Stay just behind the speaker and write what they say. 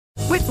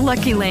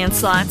Lucky Land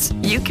Slots,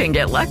 you can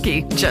get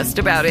lucky just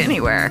about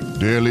anywhere.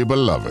 Dearly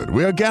beloved,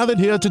 we are gathered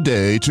here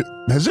today to...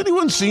 Has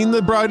anyone seen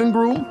the bride and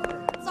groom?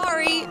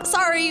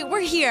 Sorry, we're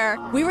here.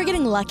 We were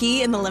getting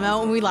lucky in the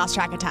limo and we lost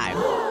track of time.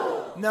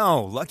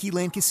 No, Lucky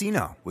Land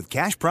Casino, with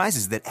cash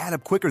prizes that add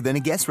up quicker than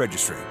a guest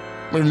registry.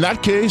 In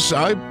that case,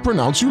 I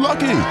pronounce you lucky.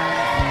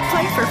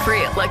 Play for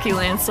free at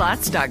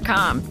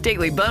LuckyLandSlots.com.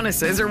 Daily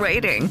bonuses are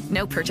waiting.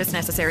 No purchase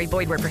necessary.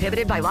 Void where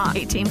prohibited by law.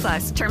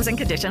 18+. Terms and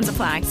conditions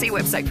apply. See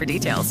website for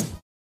details.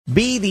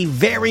 Be the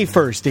very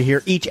first to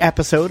hear each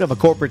episode of A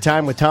Corporate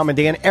Time with Tom and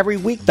Dan every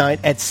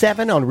weeknight at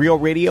 7 on Real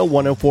Radio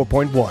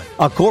 104.1.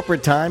 A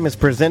Corporate Time is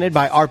presented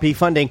by RP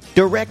Funding,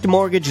 direct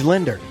mortgage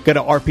lender. Go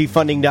to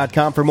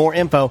rpfunding.com for more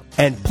info.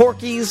 And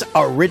Porky's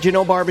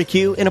Original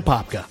Barbecue in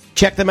Apopka.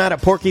 Check them out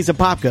at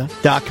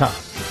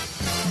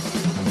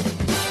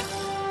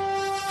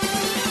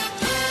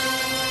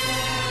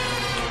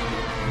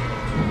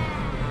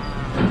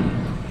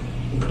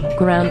porky'sapopka.com.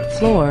 Ground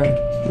floor,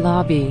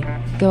 lobby,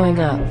 going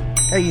up.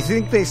 Hey, you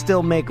think they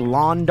still make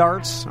lawn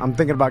darts? I'm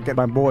thinking about getting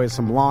my boys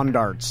some lawn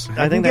darts.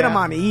 I think get them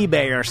on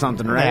eBay or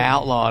something, right? They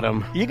outlawed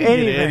them. You can get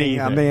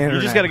anything. On the internet.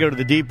 You just got to go to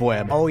the deep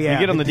web. Oh, yeah. You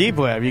get on the deep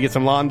web. You get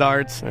some lawn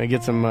darts.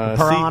 Get some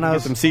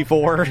piranhas. Get some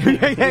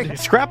C4.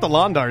 Scrap the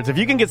lawn darts. If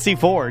you can get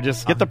C4,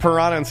 just get the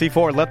piranha and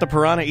C4. Let the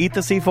piranha eat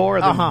the C4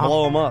 and then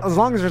blow them up. As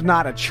long as there's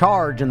not a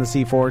charge in the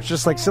C4, it's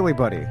just like Silly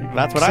Buddy.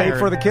 That's what I heard. Safe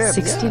for the kids.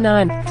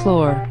 69th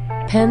floor,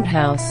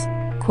 penthouse,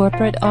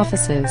 corporate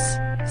offices,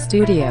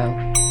 studio.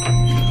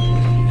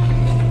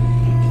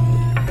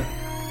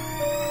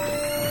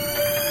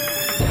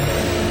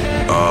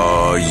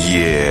 Oh,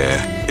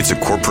 yeah. It's A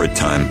Corporate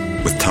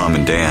Time with Tom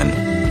and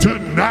Dan.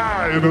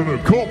 Tonight on A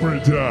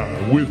Corporate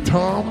Time with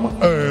Tom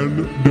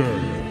and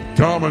Dan.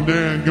 Tom and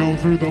Dan go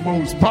through the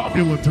most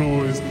popular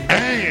toys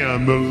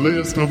and the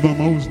list of the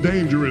most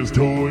dangerous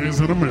toys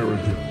in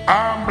America.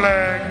 I'm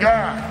Black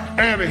Guy,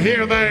 and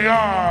here they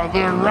are, the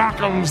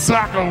Rock'em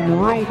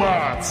Sock'em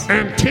Robots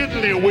and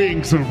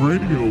Tiddlywinks of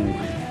radio.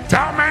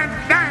 Tom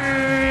and Dan!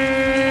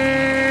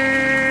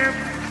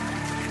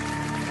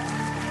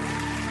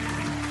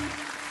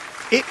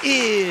 It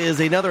is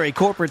another A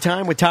Corporate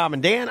Time with Tom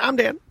and Dan. I'm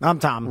Dan. I'm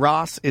Tom.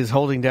 Ross is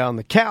holding down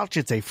the couch.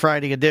 It's a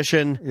Friday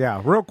edition.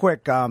 Yeah, real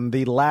quick,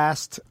 the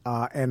last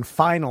and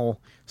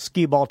final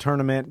skee ball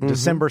tournament,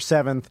 December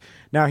 7th.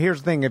 Now, here's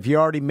the thing. If you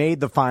already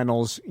made the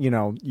finals,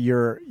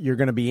 you're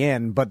going to be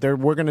in. But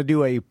we're going to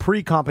do a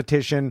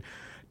pre-competition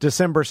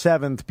December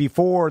 7th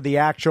before the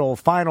actual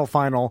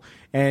final.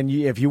 And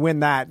if you win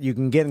that, you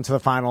can get into the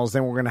finals.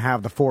 Then we're going to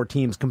have the 4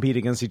 teams compete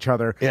against each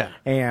other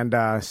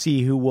and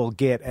see who will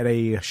get at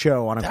a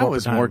show on a That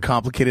was more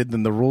complicated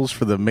than the rules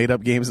for the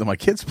made-up games that my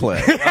kids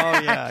play. Oh,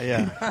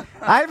 yeah.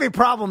 I have a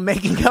problem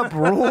making up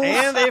rules.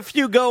 And if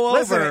you go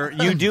over,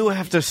 you do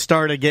have to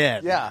start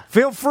again. Yeah.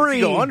 Feel free. If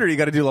you go under, you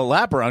got to do a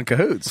lap around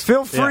Cahoots.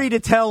 Feel free to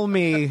tell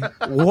me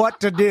what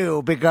to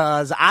do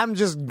because I'm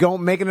just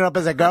making it up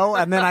as I go,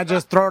 and then I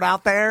just throw it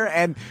out there.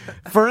 And,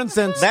 for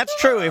instance... That's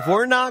true. If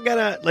we're not going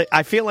to...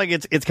 I feel like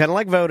it's kind of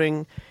like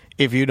voting.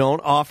 If you don't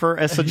offer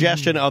a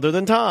suggestion other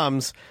than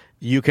Tom's,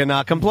 you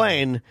cannot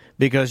complain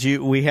because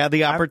we had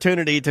the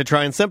opportunity to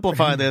try and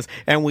simplify this,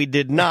 and we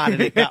did not, and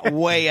it got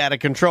way out of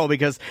control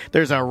because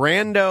there's a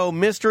rando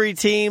mystery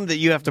team that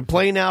you have to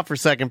play now for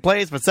second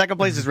place, but second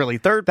place is really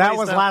third place. That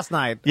was now. Last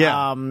night.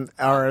 Yeah.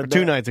 Or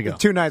 2 nights ago.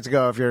 2 nights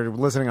ago if you're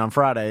listening on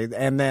Friday.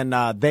 And then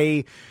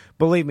they...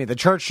 Believe me, the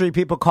Church Street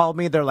people called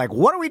me. They're like,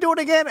 "What are we doing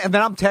again?" And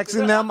then I'm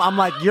texting them. I'm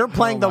like, "You're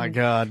playing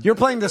you're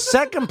playing the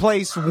second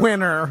place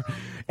winner."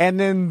 And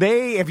then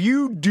if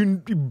you do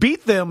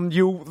beat them,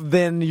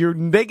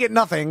 they get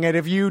nothing. And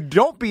if you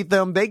don't beat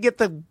them, they get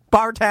the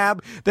bar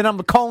tab. Then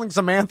I'm calling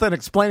Samantha and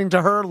explaining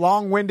to her,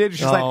 long-winded.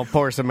 She's like,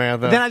 poor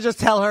Samantha. Then I just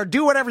tell her,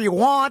 do whatever you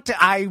want.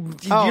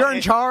 You're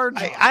in charge.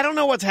 I don't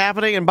know what's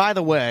happening. And by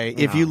the way,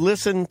 if you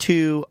listen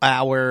to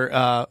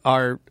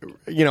our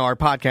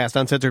podcast,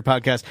 Uncensored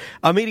Podcast,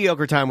 A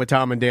Mediocre Time with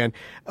Tom and Dan,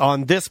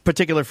 on this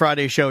particular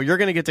Friday show, you're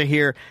going to get to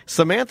hear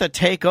Samantha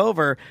take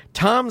over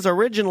Tom's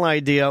original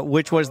idea,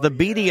 which was the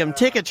BDM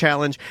ticket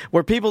challenge,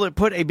 where people that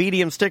put a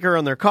BDM sticker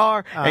on their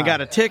car and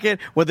got a ticket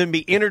would then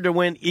be entered to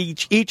win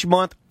each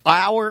month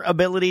our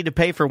ability to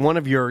pay for one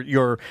of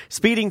your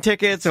speeding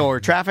tickets or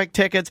traffic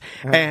tickets.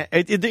 And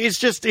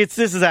this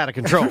is out of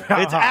control.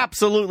 It's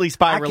absolutely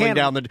spiraling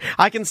down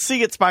I can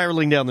see it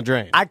spiraling down the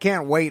drain. I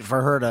can't wait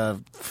for her to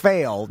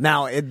fail.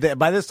 Now,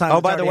 by this time,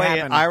 by the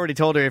way, I already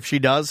told her if she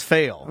does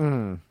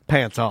fail,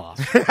 pants off.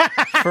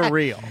 For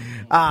real.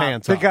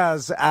 Pants off.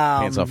 Because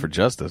pants off for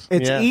justice.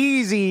 It's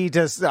easy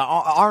to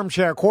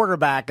armchair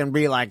quarterback and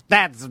be like,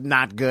 that's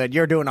not good.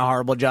 You're doing a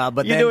horrible job.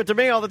 But you do it to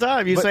me all the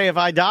time. You say if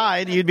I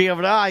died, you'd be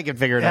able to, I can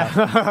figure it out.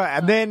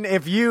 And then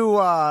if you,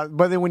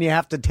 but then when you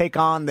have to take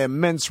on the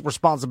immense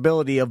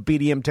responsibility of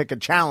BDM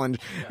Ticket Challenge,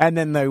 and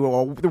then the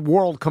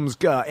world comes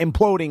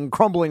imploding,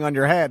 crumbling on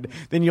your head,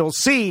 then you'll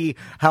see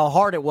how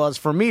hard it was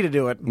for me to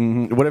do it.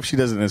 Mm-hmm. What if she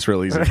doesn't? It's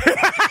real easy.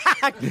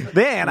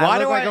 Man, I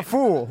look like a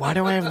fool. Why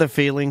do I have the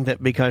feeling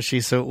that because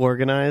she's so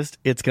organized,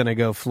 it's going to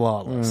go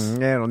flawless?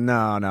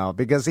 No.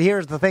 Because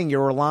here's the thing.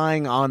 You're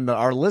relying on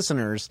our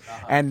listeners,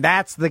 and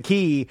that's the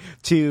key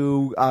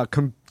to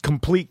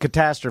complete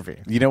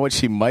catastrophe. You know what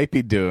she might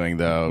be doing,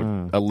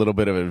 though? A little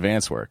bit of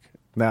advance work.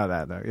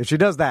 No. If she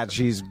does that,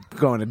 she's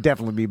going to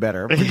definitely be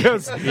better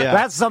because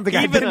that's something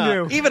I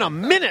didn't do. Even a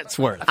minute's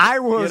worth. I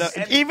was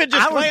even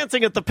just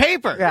glancing at the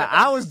paper. Yeah,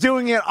 I was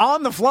doing it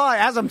on the fly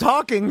as I'm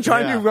talking,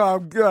 trying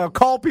to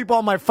call people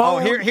on my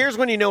phone. Oh, here's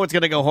when you know it's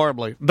going to go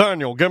horribly.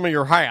 Daniel, give me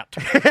your hat.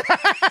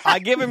 I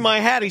give him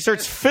my hat. He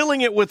starts filling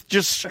it with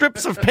just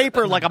strips of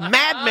paper like a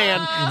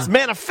madman. It's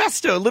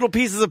manifesto, little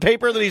pieces of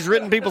paper that he's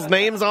written people's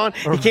names on.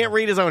 He can't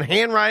read his own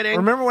handwriting.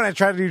 Remember when I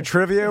tried to do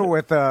trivia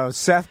with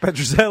Seth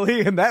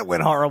Petrozelli and that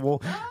went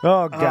horrible?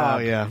 Oh,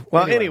 God. Oh, yeah.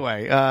 Well,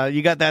 anyway,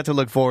 you got that to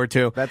look forward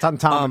to. That's on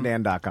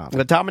TomandDan.com.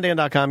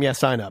 TomandDan.com,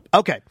 sign up.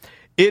 Okay.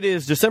 It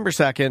is December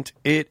 2nd.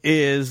 It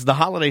is the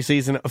holiday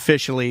season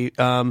officially.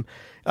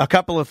 A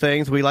couple of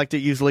things. We like to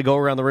usually go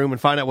around the room and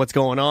find out what's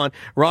going on.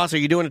 Ross, are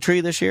you doing a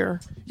tree this year?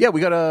 Yeah,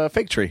 we got a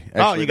fake tree.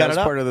 Actually. You got it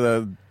up? Part of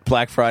the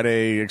Black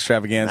Friday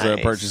extravaganza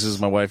purchases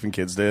my wife and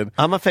kids did.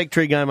 I'm a fake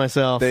tree guy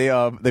myself. They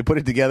put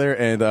it together,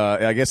 and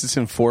I guess it's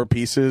in 4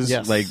 pieces.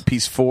 Yes. Like,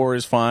 piece 4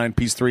 is fine,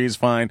 piece 3 is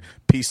fine,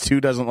 piece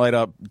 2 doesn't light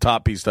up,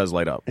 top piece does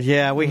light up.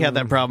 Yeah, we had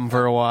that problem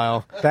for a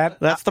while.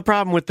 That's the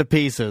problem with the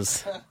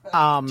pieces.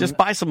 Just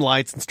buy some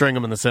lights and string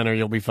them in the center.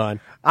 You'll be fine.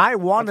 I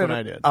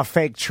wanted a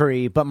fake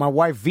tree, but my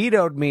wife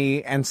vetoed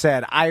me and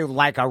said, I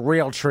like a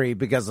real tree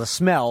because of the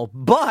smell.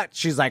 But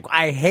she's like,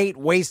 I hate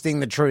wasting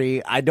the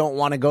tree. I don't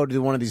want to go to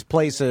one of these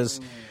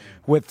places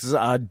with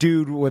a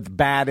dude with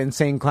bad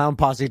Insane Clown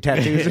Posse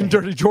tattoos and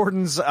dirty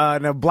Jordans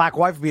and a black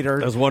wife beater.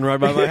 There's one right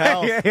by my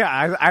house.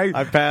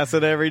 I pass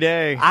it every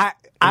day.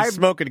 I'm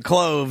smoking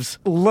cloves.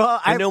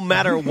 And no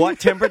matter what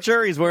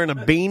temperature, he's wearing a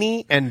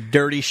beanie and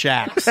dirty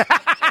shacks.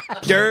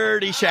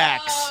 Dirty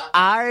shacks.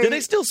 Do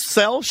they still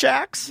sell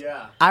shacks?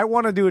 Yeah. I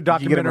want to do a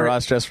documentary. You get him a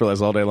Ross dress for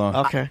less all day long.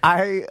 Okay.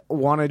 I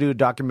want to do a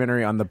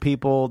documentary on the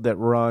people that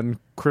run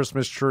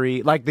Christmas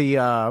tree, like the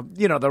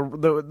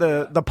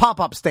the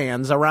pop-up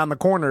stands around the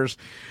corners.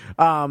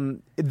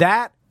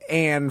 That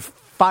and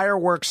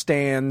firework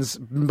stands,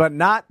 but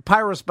not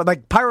pyros. But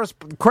like pyros,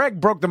 Craig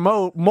broke the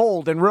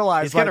mold and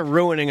realized he's kind of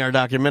ruining our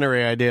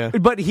documentary idea.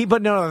 But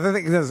no, the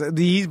thing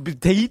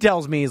is, he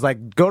tells me he's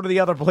like, go to the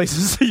other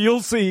places,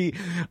 you'll see.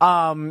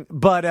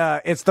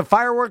 But it's the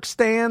firework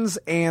stands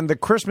and the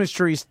Christmas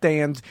tree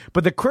stands.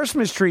 But the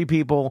Christmas tree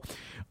people,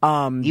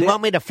 you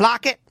want me to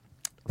flock it?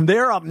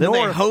 They're up north.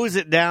 Then they hose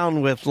it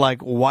down with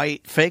like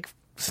white fake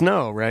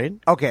snow, right?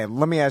 Okay,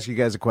 let me ask you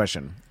guys a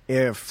question.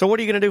 So what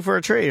are you going to do for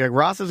a tree? Like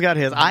Ross has got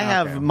his. I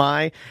have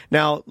my.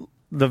 Now,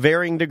 the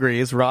varying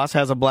degrees. Ross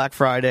has a Black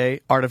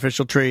Friday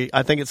artificial tree.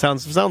 I think it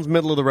sounds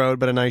middle of the road,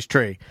 but a nice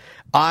tree.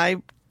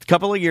 A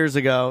couple of years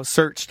ago,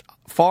 searched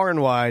far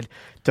and wide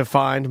to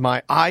find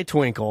my Eye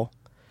Twinkle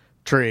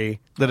tree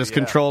that is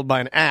controlled by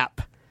an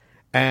app.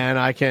 And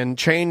I can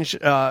change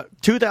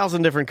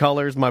 2,000 different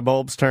colors. My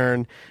bulbs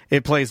turn.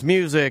 It plays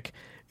music.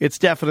 It's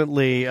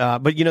definitely,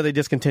 but they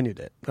discontinued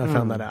it. I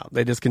found that out.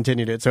 They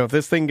discontinued it. So if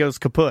this thing goes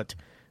kaput,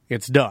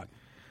 it's done.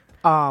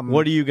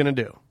 What are you going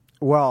to do?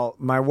 Well,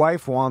 my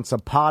wife wants a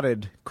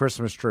potted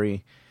Christmas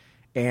tree,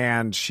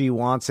 and she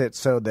wants it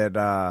so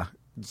that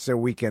so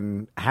we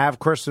can have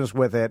Christmas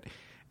with it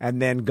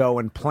and then go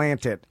and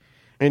plant it.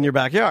 In your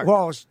backyard?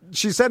 Well,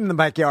 she said in the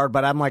backyard,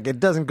 but I'm like, it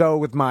doesn't go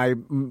with my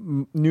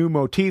new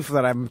motif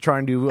that I'm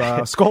trying to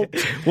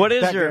sculpt. What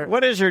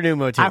is your new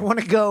motif? I want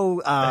to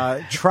go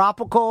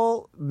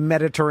tropical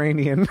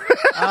Mediterranean.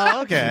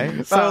 Oh,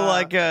 okay. So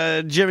like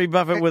Jimmy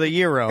Buffett with a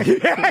gyro.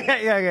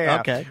 Yeah.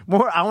 Okay.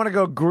 I want to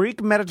go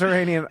Greek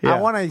Mediterranean. Yeah. I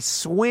want a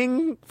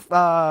swing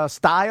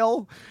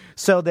style.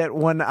 So that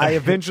when I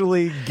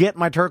eventually get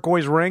my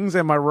turquoise rings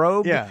and my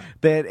robe,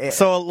 that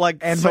a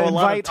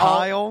lot of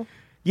tile.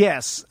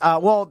 Yes.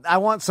 Well, I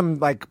want some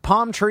like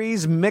palm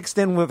trees mixed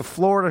in with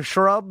Florida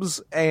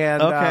shrubs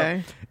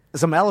and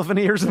some elephant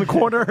ears in the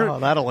corner. Oh,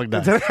 that'll look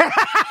nice.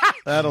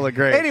 That'll look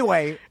great.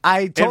 Anyway,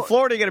 in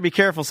Florida, you got to be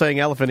careful saying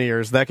elephant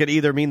ears. That could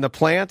either mean the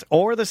plant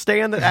or the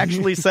stand that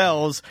actually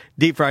sells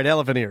deep fried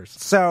elephant ears.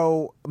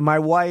 So my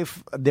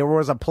wife, there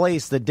was a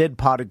place that did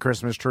potted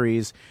Christmas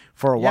trees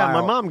for a while. Yeah,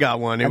 my mom got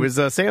one. It was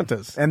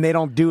Santa's, and they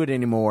don't do it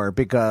anymore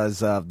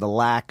because of the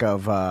lack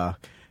of.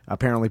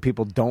 Apparently,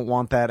 people don't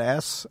want that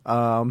S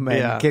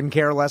and can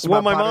care less about.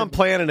 Well, my mom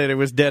planted it; it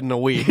was dead in a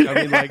week. I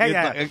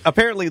mean,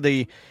 apparently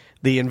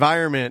the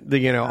environment,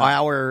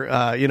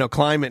 our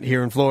climate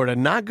here in Florida,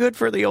 not good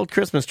for the old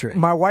Christmas tree.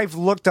 My wife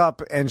looked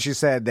up and she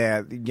said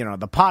that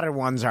the potted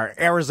ones are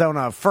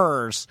Arizona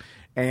firs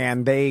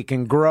and they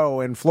can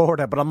grow in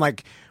Florida. But I'm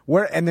like,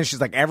 where? And then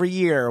she's like, every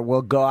year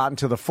we'll go out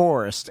into the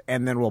forest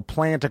and then we'll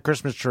plant a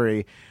Christmas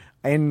tree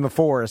in the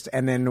forest,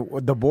 and then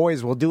the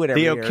boys will do it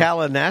every The year.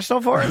 Ocala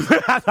National Forest?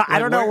 I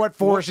don't know what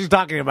forest she's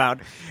talking about.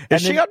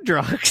 Is she on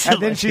drugs?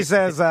 And then she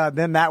says,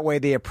 then that way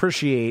they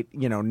appreciate,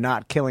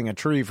 not killing a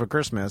tree for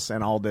Christmas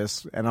and all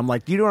this. And I'm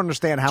like, you don't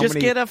understand how Just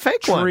many get a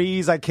fake one.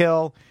 trees I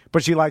kill.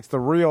 But she likes the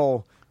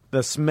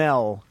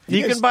smell.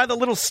 You can buy the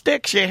little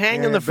sticks you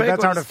hang in the but fake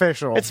that's ones.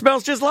 artificial. It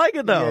smells just like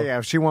it, though.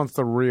 Yeah, she wants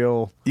the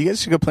real. You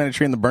guys should go plant a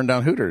tree in the burned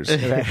down Hooters. Oh,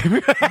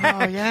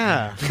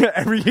 yeah.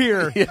 Every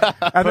year. Yeah.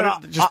 And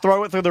then Just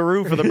throw it through the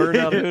roof of the burned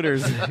out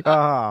Hooters.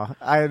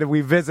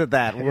 we visit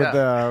that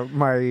with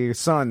my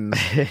sons,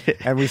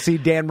 and we see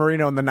Dan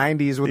Marino in the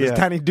 90s with his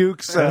Tiny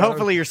Dukes. And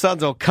hopefully your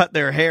sons will cut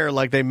their hair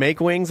like they make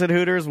wings at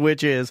Hooters,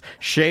 which is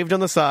shaved on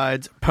the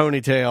sides,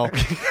 ponytail,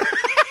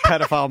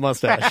 pedophile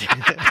mustache.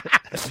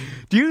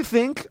 Do you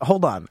think?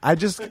 Hold on.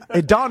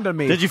 It dawned on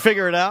me. Did you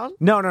figure it out?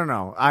 No.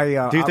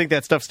 Do you think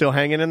that stuff's still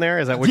hanging in there?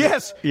 Is that what?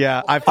 Yes.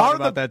 Yeah, I've thought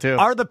about that too.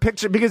 Are the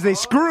picture because they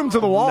screw them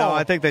to the wall? No,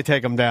 I think they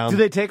take them down. Do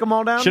they take them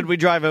all down? Should we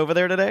drive over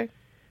there today?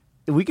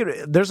 We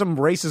could. There's some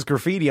racist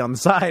graffiti on the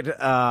side.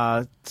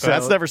 So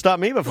that's never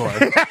stopped me before.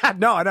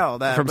 No, I know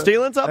that from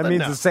stealing something. That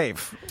means no. it's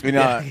safe.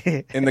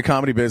 In the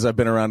comedy biz, I've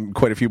been around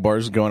quite a few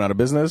bars going out of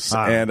business,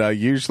 and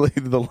usually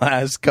the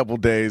last couple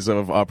days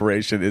of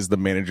operation is the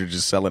manager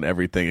just selling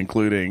everything,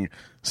 including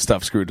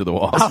stuff screwed to the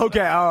walls. Okay.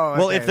 Oh,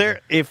 well, okay.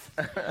 if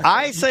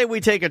I say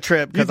we take a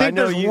trip because I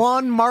know there's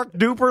one Mark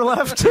Duper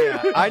left.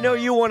 I know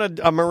you want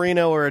a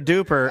Merino or a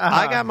Duper.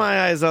 I got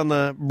my eyes on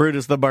the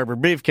Brutus the Barber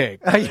beefcake.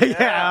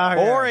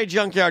 Or a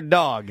junkyard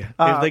dog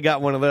if they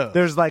got one of those.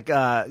 There's like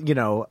a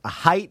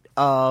height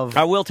of.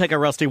 I will take a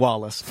Rusty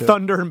Wallace.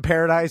 Thunder in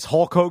Paradise.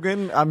 Hulk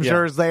Hogan, I'm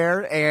sure is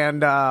there,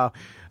 and.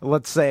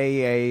 Let's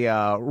say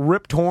a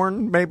Rip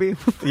Torn, maybe.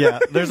 Yeah,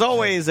 there's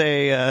always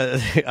a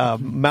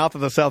Mouth of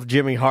the South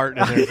Jimmy Hart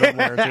in there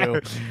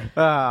somewhere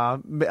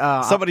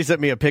too. Somebody sent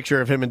me a picture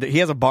of him, and he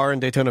has a bar in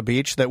Daytona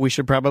Beach that we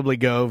should probably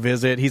go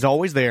visit. He's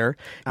always there.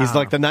 He's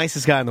like the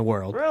nicest guy in the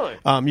world. Really?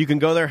 You can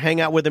go there,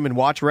 hang out with him, and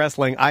watch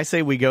wrestling. I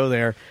say we go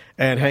there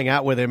and hang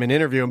out with him and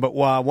interview him. But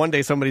one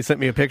day somebody sent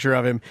me a picture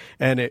of him,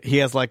 and he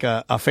has like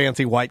a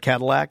fancy white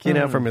Cadillac,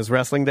 from his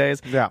wrestling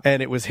days. Yeah.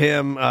 And it was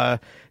him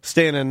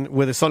standing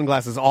with his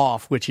sunglasses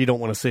off, which you don't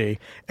want to see,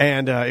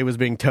 and it was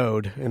being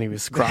towed, and he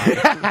was crying.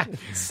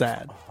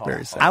 Sad,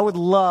 very sad. I would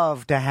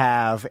love to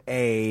have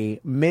a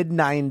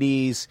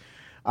mid-'90s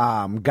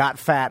got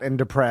fat and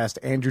depressed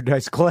Andrew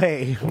Dice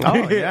Clay.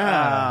 Oh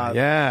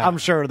yeah, I'm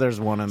sure there's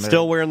one in there.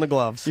 Still wearing the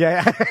gloves.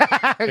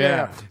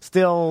 Yeah.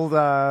 Still,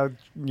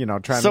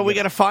 trying. So we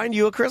got to find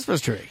you a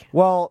Christmas tree.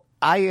 Well,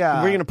 where are you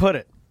going to put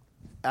it?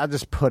 I'll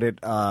just put it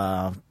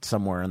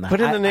somewhere in the.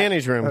 Put it in the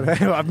nanny's room.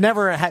 I've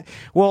never had.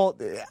 Well,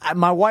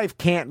 my wife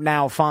can't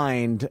now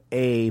find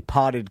a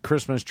potted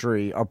Christmas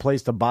tree or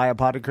place to buy a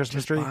potted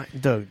Christmas tree.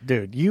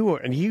 Dude,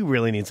 you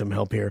really need some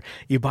help here.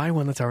 You buy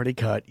one that's already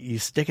cut. You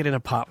stick it in a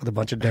pot with a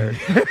bunch of dirt.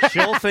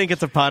 She'll think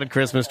it's a potted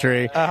Christmas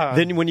tree.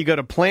 Then when you go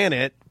to plant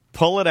it,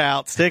 pull it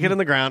out, stick it in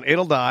the ground.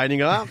 It'll die, and you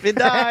go, it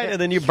died,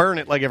 and then you burn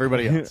it like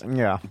everybody else.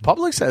 Yeah,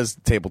 Publix has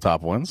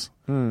tabletop ones.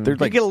 They're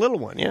You get a little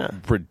one,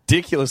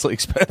 ridiculously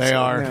expensive. They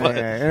are.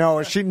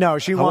 She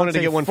I wanted to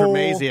get one for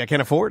Maisie. I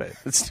can't afford it.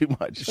 It's too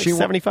much. It's like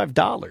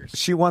 $75.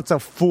 She wants a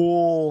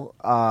full.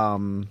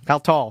 How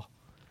tall?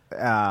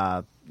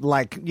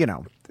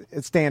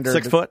 It's standard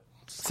 6 foot.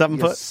 7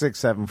 foot? 6,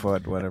 7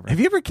 foot, whatever. Have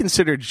you ever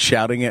considered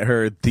shouting at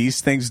her,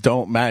 these things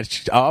don't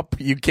match up?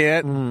 You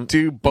can't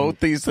do both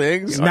these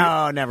things?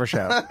 No, never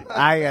shout.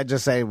 I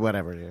just say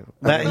whatever.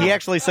 He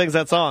actually sings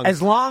that song.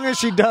 As long as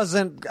she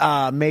doesn't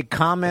make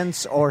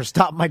comments or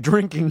stop my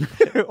drinking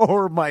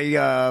or my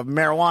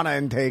marijuana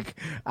intake,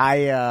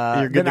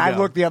 I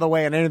look the other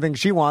way on anything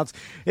she wants.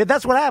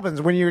 That's what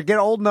happens when you get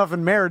old enough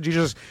in marriage. You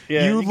just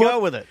go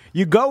with it.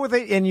 You go with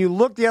it, and you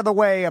look the other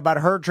way about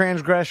her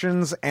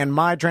transgressions and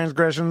my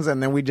transgressions,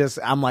 and then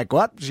I'm like,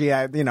 what?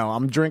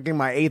 I'm drinking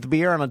my 8th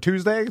beer on a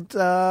Tuesday.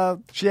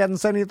 She hadn't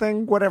said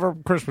anything. Whatever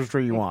Christmas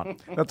tree you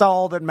want. That's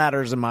all that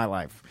matters in my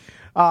life.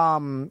 I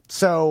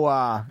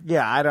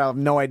have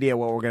no idea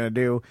what we're gonna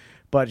do.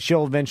 But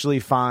she'll eventually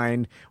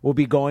find we'll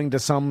be going to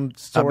some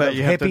sort of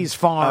hippie's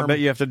farm. I bet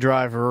you have to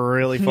drive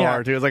really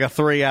far, too. It's like a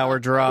 3-hour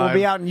drive. We'll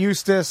be out in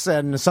Eustis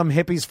and some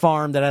hippie's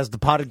farm that has the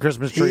potted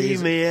Christmas trees.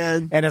 Hey,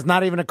 man. And it's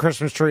not even a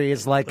Christmas tree.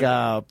 It's like,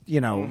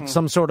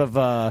 some sort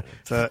of...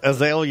 it's an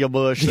azalea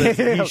bush that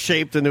he's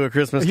shaped into a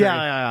Christmas tree.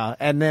 Yeah.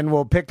 And then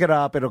we'll pick it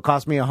up. It'll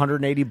cost me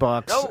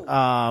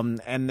 $180.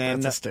 And then...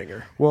 That's a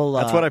stinger.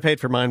 That's what I paid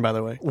for mine, by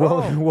the way.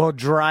 We'll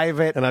drive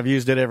it. And I've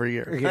used it every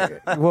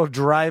year. We'll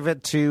drive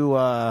it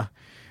to...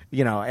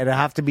 it'll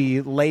have to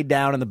be laid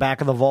down in the back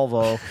of the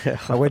Volvo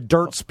with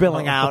dirt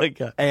spilling out,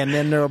 and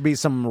then there'll be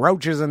some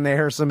roaches in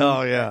there.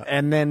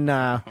 And then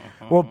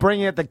we'll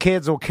bring it. The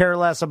kids will care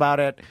less about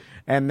it,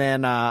 and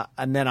then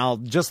I'll,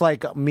 just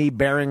like me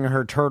burying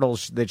her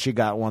turtles that she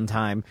got one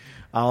time,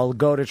 I'll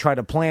go to try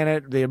to plant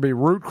it. They'll be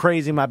root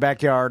crazy in my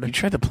backyard. You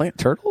tried to plant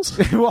turtles?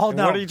 Well,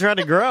 no. What are you trying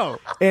to grow?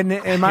 In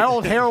my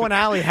old Heroin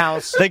Alley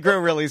house, they grow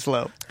really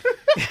slow.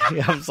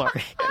 Yeah, I'm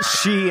sorry.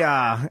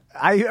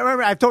 I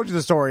remember I told you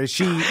the story.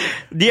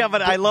 Yeah,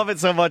 but I love it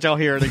so much I'll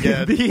hear it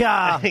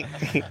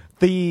again.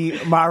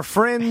 Our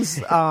friends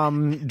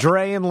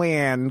Dre and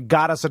Leanne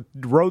got us a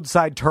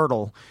roadside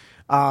turtle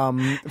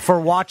for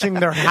watching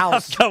their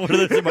house. I've got one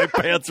of those in my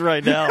pants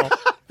right now.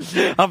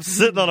 I'm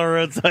sitting on a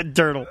roadside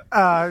turtle.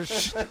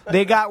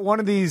 They got one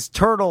of these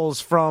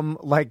turtles from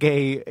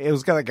it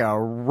was like a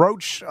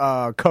roach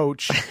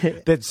coach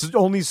that's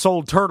only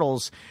sold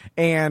turtles,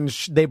 and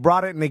they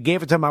brought it and they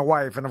gave it to my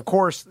wife, and of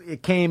course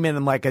it came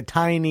in like a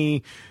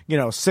tiny,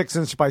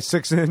 6-inch by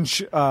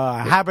 6-inch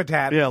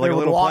habitat. Yeah, like There a was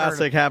little water.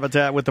 plastic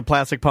habitat with the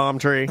plastic palm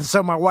tree.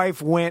 So my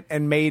wife went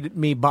and made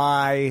me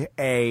buy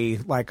a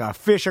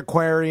fish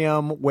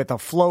aquarium with a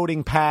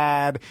floating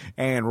pad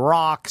and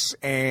rocks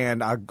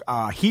and a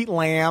heat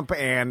lamp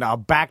and a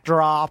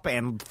backdrop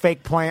and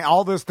fake plant,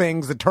 all those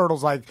things. The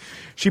turtle's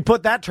she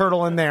put that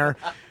turtle in there.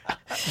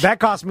 That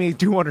cost me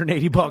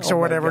 $280 or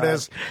whatever it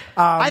is.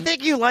 I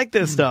think you like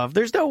this stuff.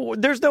 There's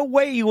no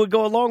way you would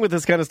go along with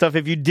this kind of stuff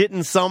if you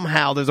didn't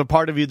somehow. There's a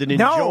part of you that enjoys.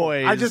 No,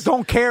 I just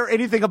don't care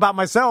anything about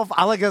myself.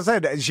 Like I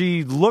said,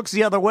 she looks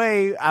the other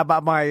way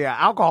about my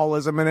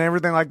alcoholism and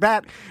everything like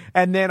that,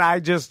 and then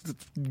I just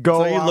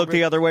go. So you look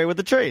the other way with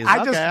the trees.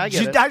 I get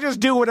it. I just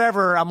do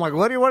whatever. I'm like,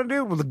 what do you want to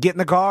do? Well, get in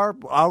the car.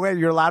 Okay,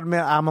 you're allowed to.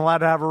 I'm allowed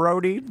to have a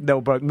roadie.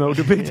 No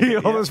big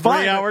deal. It's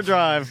fine. 3-hour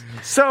drive.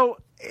 So.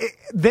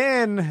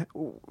 Then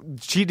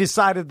she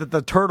decided that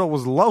the turtle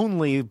was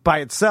lonely by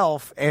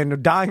itself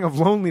and dying of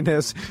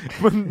loneliness,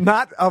 but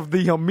not of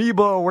the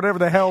amoeba or whatever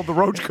the hell the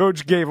roach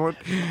coach gave it.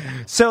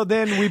 So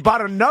then we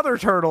bought another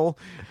turtle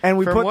and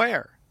we From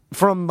where?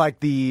 From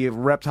the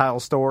reptile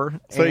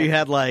store. So you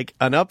had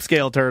an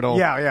upscale turtle.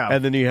 Yeah.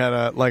 And then you had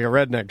a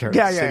redneck turtle.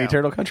 Yeah. City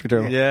turtle, country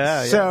turtle.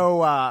 Yeah.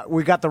 So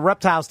we got the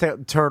reptile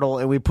turtle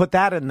and we put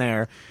that in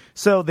there.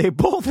 So they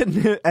both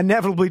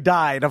inevitably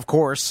died, of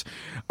course.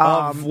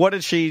 What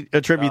did she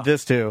attribute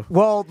this to?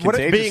 Well,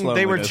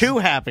 They were too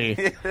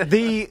happy.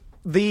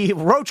 The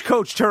roach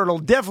coach turtle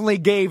definitely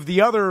gave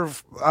the other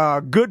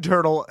good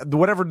turtle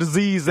whatever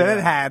disease that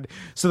it had.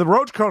 So the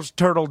roach coach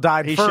turtle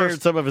died He first.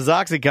 shared some of his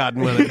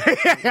Oxycontin with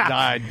it.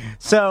 Died.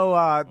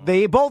 So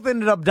they both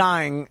ended up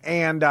dying.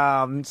 And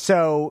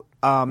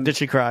Did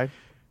she cry?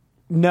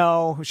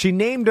 No, she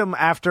named him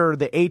after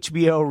the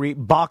HBO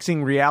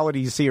boxing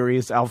reality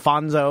series,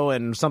 Alfonso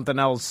and something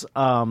else.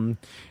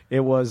 It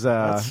was...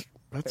 That's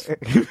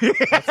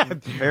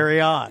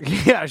very odd.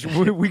 Yeah,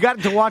 we got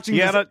into watching.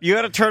 You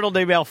had a turtle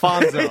named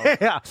Alfonso.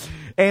 Yeah,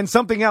 and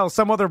something else,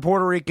 some other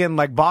Puerto Rican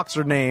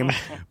boxer name,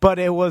 but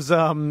it was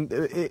got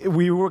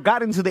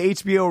into the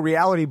HBO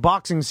reality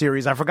boxing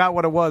series. I forgot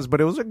what it was, but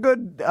it was a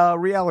good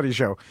reality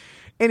show.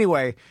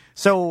 Anyway,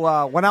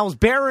 so when I was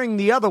burying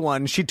the other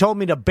one, she told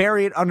me to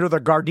bury it under the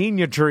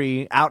gardenia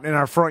tree out in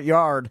our front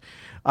yard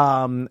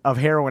of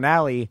Heroin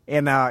Alley,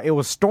 and it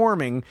was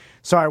storming.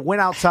 So I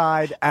went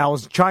outside, and I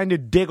was trying to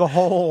dig a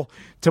hole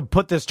to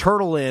put this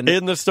turtle in.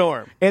 In the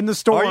storm.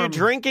 Are you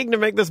drinking to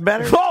make this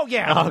better? Oh,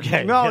 yeah.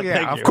 Okay. No,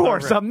 yeah, of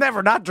course. Right. I'm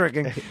never not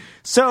drinking.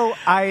 So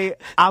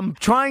I'm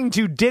trying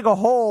to dig a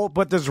hole,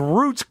 but this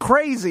root's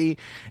crazy.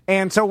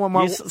 And so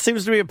when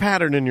seems to be a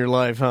pattern in your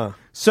life, huh?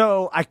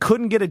 So I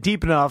couldn't get it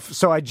deep enough,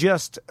 so I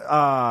just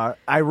I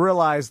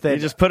realized that... You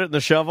just put it in the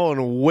shovel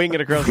and wing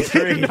it across the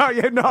street. No.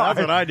 That's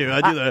what I do.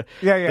 I do the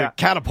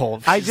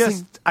catapult. I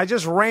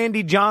just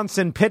Randy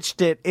Johnson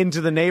pitched it into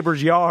the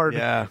neighbor's yard.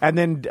 Yeah. And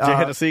then... Did you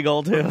hit a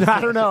seagull, too?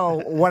 I don't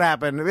know what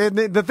happened.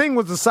 The thing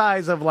was the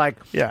size of a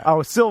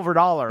silver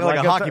dollar. Like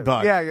a hockey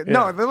puck. Yeah.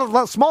 No, a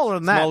little smaller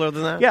than that. Smaller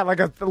than that? Yeah,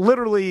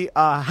 literally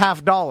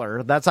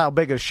 $50. That's how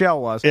big a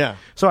shell was. Yeah.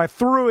 So I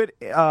threw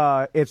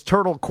its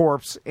turtle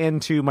corpse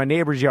into my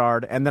neighbor's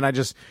yard, and then I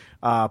just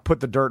put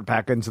the dirt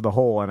back into the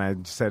hole, and I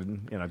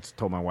said, just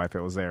told my wife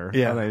it was there.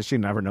 Yeah. She'd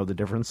never know the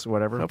difference,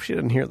 whatever. Hope she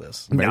didn't hear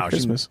this. No,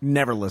 she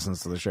never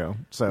listens to the show,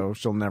 so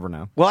she'll never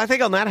know. Well, I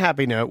think on that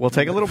happy note, we'll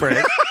take a little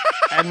break.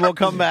 And we'll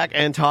come back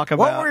and talk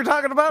about... What were we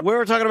talking about? We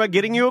were talking about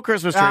getting you a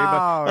Christmas tree,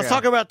 but let's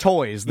talk about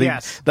toys.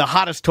 The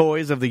hottest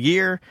toys of the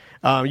year.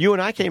 You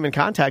and I came in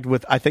contact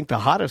with, I think, the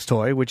hottest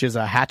toy, which is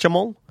a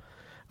Hatchimal.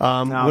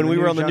 When we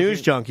were on the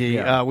News Junkie,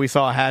 we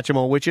saw a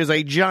Hatchimal, which is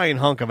a giant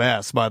hunk of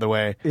S, by the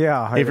way.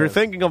 Yeah. If you're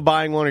thinking of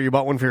buying one or you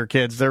bought one for your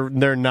kids,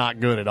 they're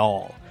not good at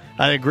all.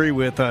 I agree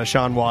with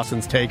Sean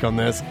Wasson's take on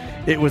this.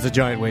 It was a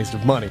giant waste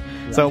of money.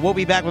 Yeah. So we'll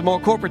be back with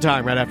more Corporate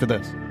Time right after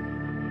this.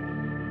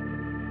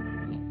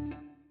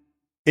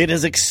 It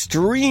is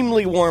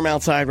extremely warm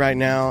outside right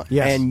now,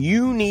 and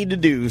you need to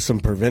do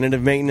some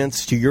preventative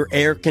maintenance to your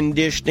air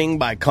conditioning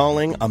by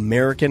calling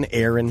American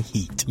Air and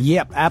Heat.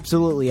 Yep,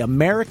 absolutely.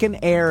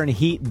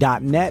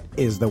 AmericanAirandHeat.net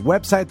is the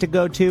website to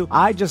go to.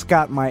 I just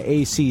got my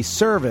AC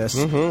service,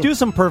 do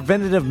some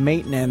preventative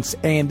maintenance,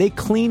 and they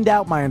cleaned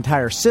out my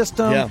entire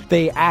system. Yeah.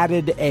 They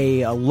added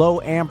a low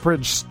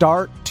amperage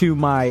start to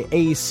my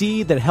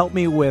AC that helped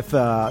me with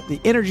the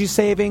energy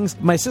savings.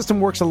 My system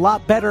works a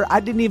lot better.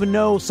 I didn't even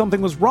know something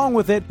was wrong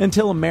with it it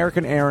until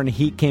American Air and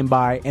Heat came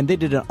by, and they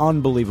did an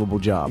unbelievable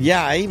job.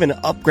 Yeah, I even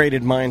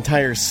upgraded my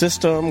entire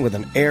system with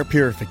an air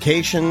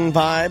purification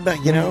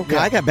vibe. You know,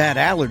 I got bad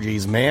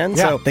allergies, man.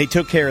 Yeah. So they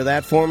took care of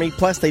that for me.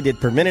 Plus, they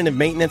did preventative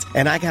maintenance,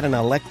 and I got an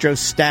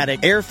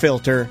electrostatic air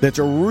filter that's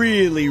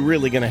really,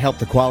 really going to help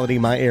the quality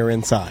of my air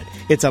inside.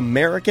 It's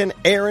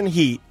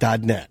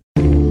AmericanAirandHeat.net.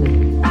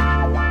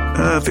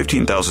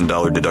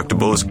 $15,000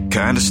 deductible is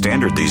kind of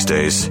standard these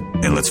days.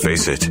 And let's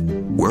face it,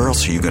 where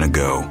else are you going to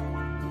go?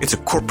 It's a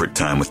corporate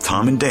time with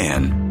Tom and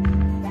Dan.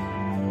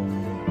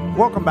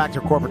 Welcome back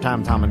to Corporate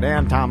Time, Tom and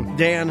Dan. Tom.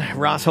 Dan,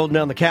 Ross holding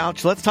down the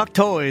couch. Let's talk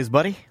toys,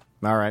 buddy.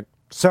 All right.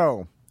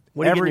 So,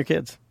 what are you getting your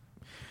kids?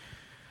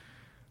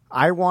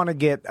 I want to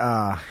get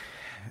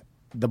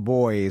the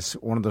boys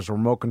one of those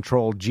remote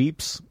control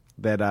Jeeps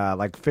that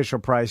like Fisher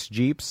Price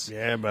Jeeps.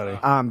 Yeah, buddy.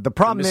 The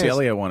problem Missy is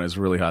Elliott one is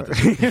really hot.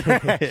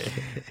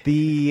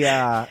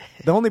 the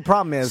only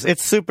problem is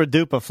it's super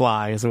duper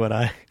fly is what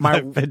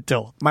I've been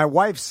told. My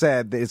wife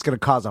said that it's going to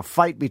cause a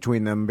fight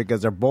between them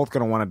because they're both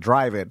going to want to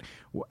drive it,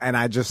 and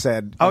I just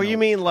said, you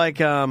mean like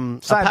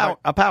a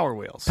Power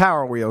Wheels?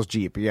 Power Wheels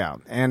Jeep, yeah.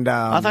 And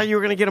I thought you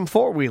were going to get them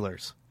four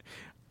wheelers.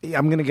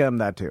 I'm going to get them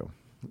that too.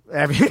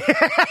 Throw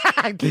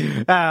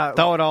it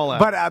all out.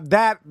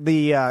 But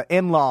the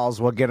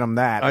in-laws will get them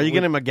that. Are you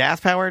getting them a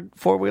gas-powered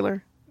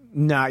four-wheeler?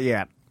 Not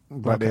yet,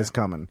 but it's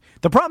coming.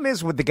 The problem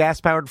is with the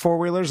gas-powered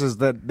four-wheelers is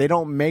that they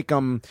don't make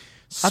them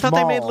small. I thought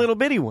they made little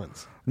bitty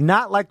ones.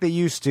 Not like they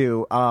used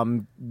to,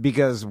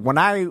 because when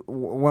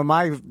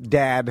my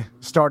dad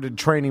started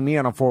training me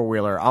on a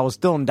four-wheeler, I was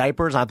still in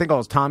diapers. I think I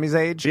was Tommy's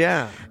age.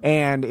 Yeah.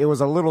 And it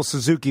was a little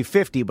Suzuki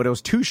 50, but it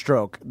was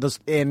two-stroke.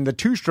 And the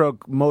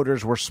two-stroke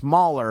motors were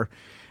smaller.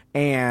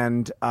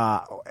 And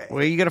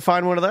well, you got to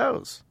find one of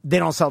those. They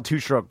don't sell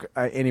two-stroke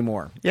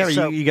anymore. Yeah,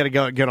 so, you got to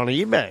go get on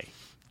eBay.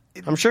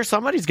 I'm sure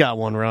somebody's got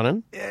one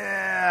running.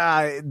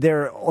 Yeah,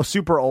 they're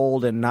super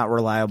old and not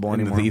reliable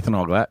anymore. The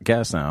ethanol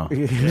gas now.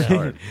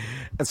 Yeah.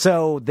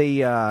 So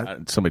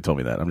somebody told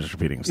me that. I'm just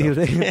repeating stuff.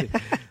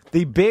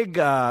 The big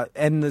so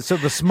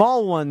the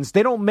small ones,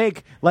 they don't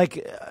make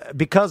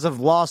because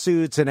of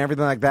lawsuits and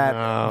everything like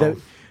that. No.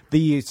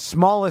 The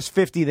smallest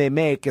 50 they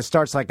make, it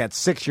starts like at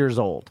 6 years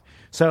old.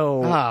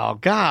 So, oh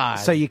God!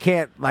 So you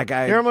can't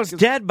you're almost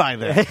dead by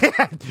then.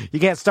 You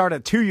can't start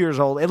at 2 years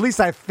old. At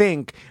least I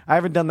think. I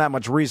haven't done that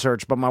much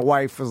research, but my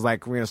wife was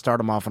like, "We're going to start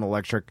them off on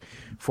electric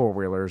four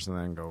wheelers and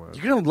then go."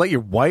 You're going to let your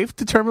wife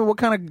determine what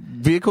kind of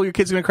vehicle your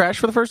kid's going to crash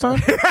for the first time?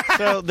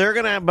 So they're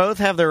going to both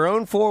have their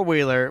own four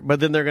wheeler, but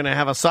then they're going to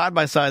have a side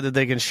by side that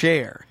they can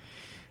share.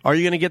 Are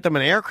you going to get them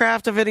an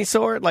aircraft of any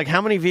sort? Like,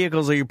 how many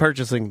vehicles are you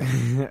purchasing?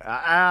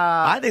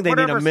 I think they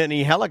need a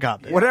mini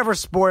helicopter. Whatever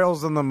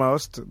spoils them the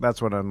most, that's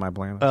what my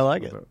plan is. I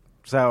like it.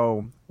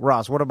 So,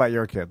 Ross, what about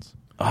your kids?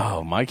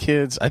 Oh, my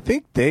kids, I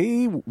think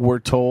they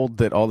were told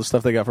that all the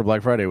stuff they got for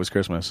Black Friday was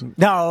Christmas.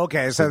 No,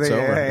 okay. So it's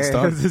over. It's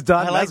done. It's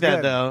done. I like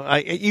That's that, though.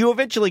 You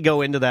eventually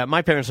go into that.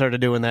 My parents started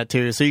doing that,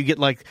 too. So you get,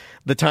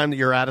 the time that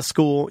you're out of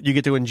school, you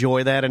get to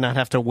enjoy that and not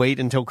have to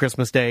wait until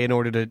Christmas Day in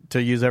order to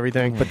use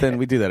everything. But then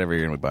we do that every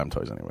year and we buy them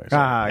toys anyway. So.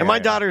 And my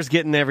daughter's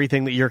getting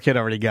everything that your kid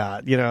already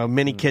got. You know,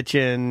 mini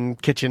kitchen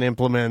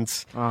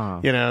implements,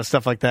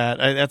 stuff like that.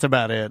 That's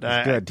about it.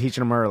 That's good.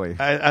 Teaching them early.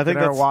 I think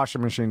that's a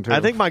washing machine, too.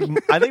 I think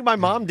my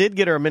mom did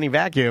get her a mini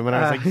vacuum. And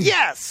I was like,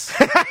 yes!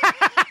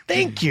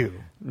 Thank you.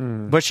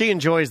 But she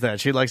enjoys that.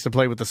 She likes to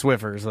play with the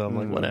Swiffer, so I'm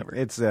like, whatever.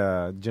 It's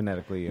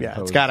genetically imposed.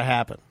 Yeah, it's got to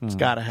happen. It's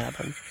got to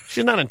happen.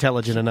 She's not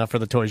intelligent enough for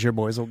the toys your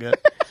boys will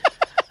get.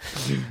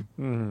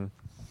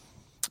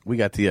 We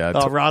got the...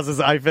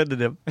 I offended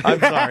him. I'm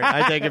sorry.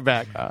 I take it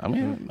back. I'll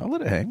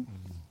let it hang.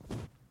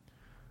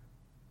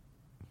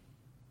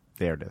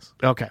 There it is.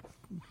 Okay.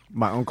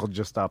 My uncle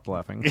just stopped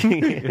laughing.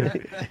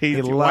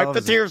 He wiped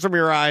the tears from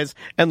your eyes,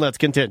 and let's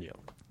continue.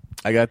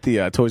 I got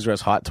the Toys R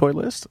Us Hot Toy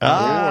List.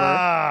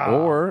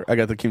 Or I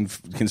got the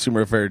Consumer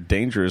Affair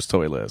Dangerous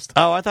Toy List.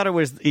 Oh, I thought it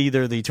was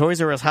either the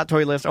Toys R Us Hot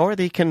Toy List or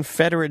the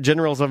Confederate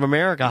Generals of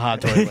America Hot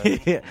Toy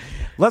List. Yeah.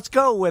 Let's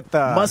go with...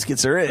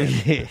 Muskets are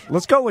in.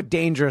 Let's go with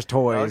Dangerous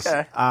Toys.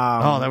 Okay.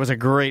 That was a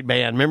great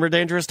band. Remember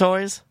Dangerous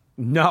Toys?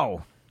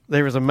 No.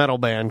 There was a metal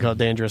band called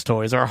Dangerous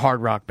Toys, or a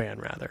hard rock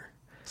band, rather.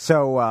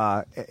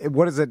 So,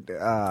 what is it?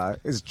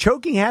 Is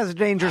choking hazard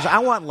dangerous? I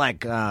want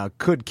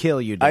could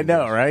kill you dangerous.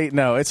 I know, right?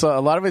 No, it's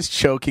a lot of it's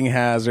choking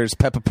hazards.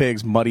 Peppa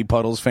Pig's Muddy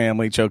Puddles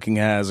family choking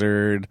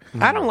hazard.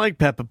 I don't like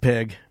Peppa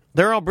Pig.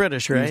 They're all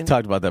British, right? We've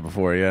talked about that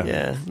before, yeah.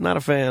 Yeah, not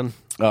a fan.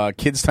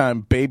 Kids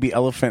Time Baby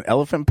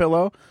Elephant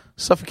Pillow.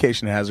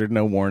 Suffocation hazard,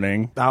 no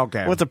warning.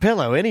 Okay. What's a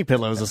pillow? Any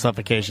pillow is a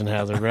suffocation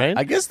hazard, right?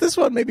 I guess this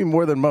one maybe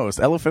more than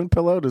most. Elephant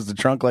pillow, does the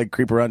trunk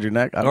creep around your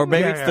neck? Or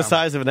maybe it's the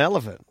size of an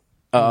elephant.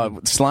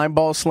 Slime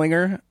ball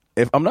slinger.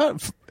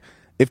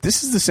 If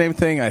this is the same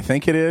thing, I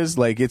think it is.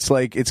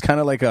 It's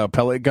kind of like a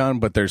pellet gun,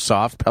 but they're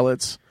soft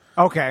pellets.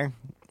 Okay.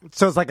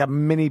 So it's like a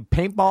mini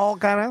paintball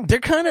kind of? They're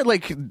kind of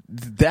like,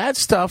 that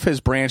stuff has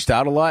branched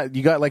out a lot.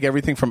 You got like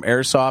everything from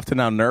airsoft to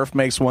now Nerf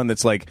makes one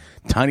that's like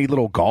tiny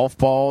little golf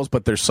balls,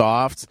 but they're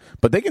soft,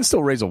 but they can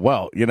still raise a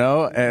welt, you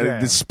know?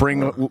 And it's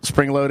spring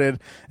loaded.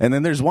 And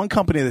then there's one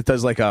company that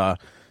does like a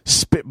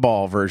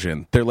spitball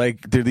version. They're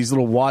these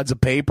little wads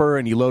of paper,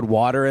 and you load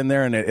water in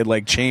there, and it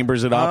like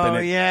chambers it up, and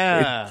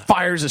it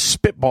fires a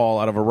spitball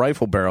out of a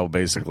rifle barrel,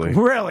 basically.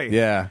 Really?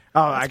 Yeah.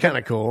 Oh, that's kind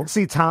of cool.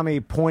 See Tommy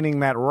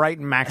pointing that right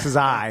in Max's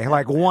eye,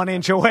 like 1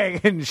 inch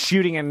away, and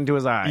shooting it into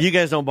his eye. You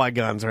guys don't buy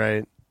guns,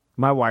 right?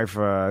 My wife,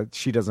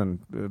 she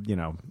doesn't.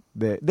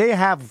 They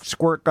have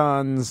squirt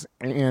guns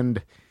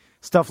and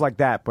stuff like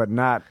that, but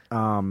not.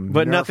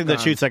 But nothing that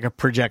shoots like a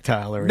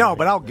projectile or anything. No,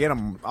 but I'll get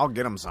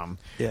them some.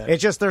 Yeah.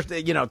 It's just there's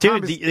dude.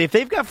 If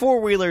they've got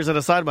 4-wheelers and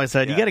a side by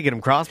side, you got to get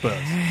them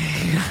crossbows.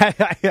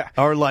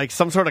 Or like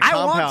some sort of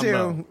compound.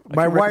 I want to.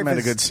 My wife recommend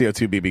a good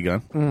CO2 BB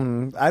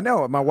gun. I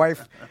know my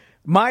wife.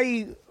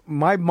 My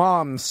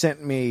mom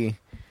sent me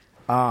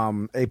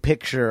a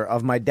picture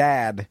of my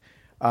dad.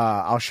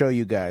 I'll show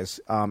you guys.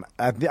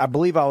 I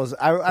believe I was.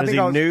 I think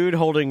I was nude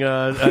holding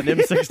an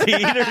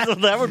M16 or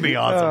something. That would be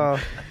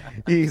awesome.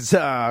 He's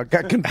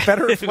got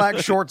Confederate flag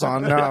shorts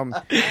on.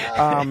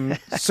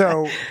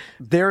 So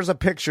there's a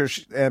picture,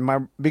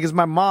 and because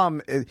my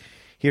mom.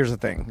 Here's the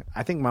thing.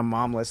 I think my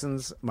mom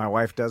listens. My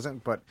wife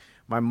doesn't, but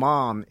my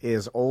mom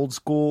is old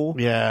school.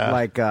 Yeah.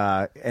 Like,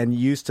 and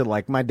used to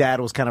like. My dad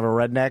was kind of a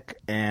redneck,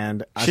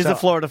 and she's a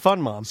Florida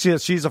fun mom.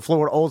 She's a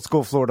old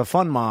school Florida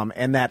fun mom,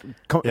 and that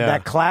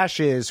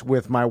clashes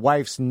with my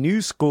wife's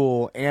new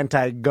school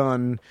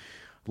anti-gun.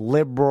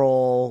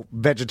 Liberal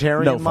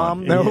vegetarian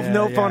mom.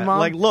 No fun mom.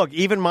 Like, look,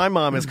 even my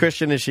mom, as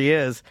Christian as she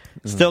is,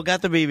 still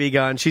got the BB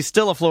gun. She's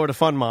still a Florida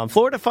fun mom.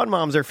 Florida fun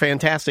moms are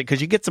fantastic because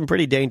you get some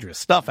pretty dangerous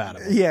stuff out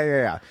of them.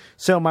 Yeah.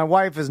 So my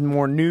wife is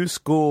more new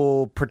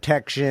school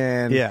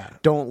protection. Yeah.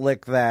 Don't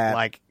lick that.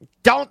 Like,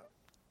 don't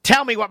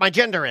tell me what my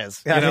gender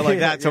is. You know, like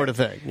that sort of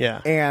thing.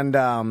 Yeah.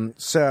 And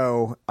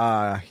so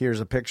here's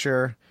a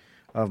picture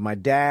of my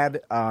dad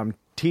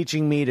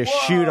teaching me to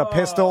shoot a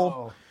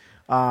pistol.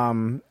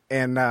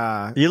 And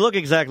you look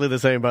exactly the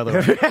same, by the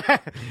way.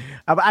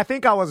 I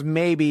think I was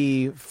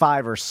maybe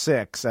 5 or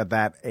 6 at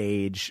that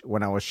age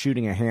when I was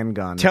shooting a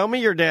handgun. Tell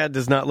me your dad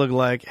does not look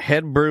like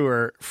head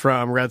brewer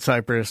from Red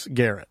Cypress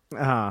Garrett.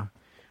 Well,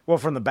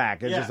 from the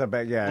back, it's just a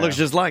back. Yeah, looks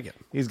just like it.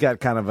 He's got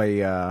kind of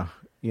a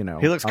he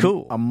looks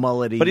cool, a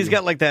mullety, but he's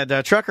got like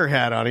that trucker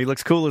hat on. He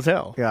looks cool as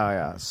hell.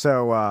 Yeah.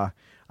 So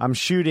I'm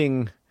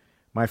shooting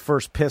my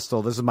first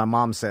pistol. This is what my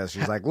mom says.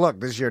 She's like, look,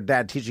 this is your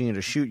dad teaching you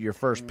to shoot your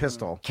first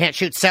pistol. Can't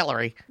shoot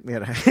celery.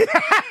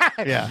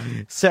 Yeah.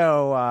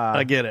 So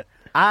I get it.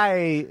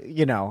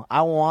 I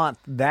want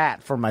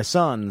that for my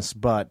sons,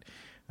 but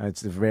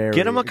it's very...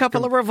 Get them a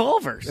couple of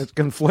revolvers. It's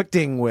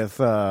conflicting with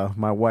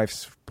my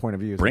wife's point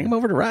of view. Bring them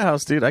over to Rat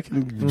House, dude. I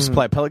can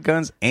supply pellet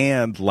guns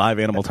and live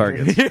animal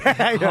targets.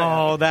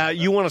 Oh, that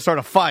you want to start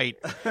a fight.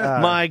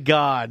 My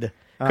God.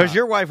 Because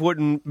your wife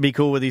wouldn't be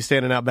cool with you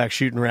standing out back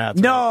shooting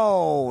rats.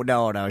 No.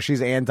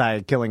 She's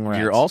anti-killing rats.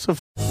 You're also...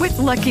 With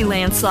Lucky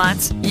Land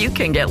Slots, you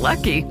can get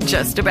lucky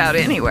just about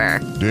anywhere.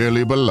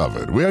 Dearly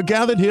beloved, we are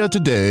gathered here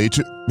today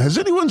to... Has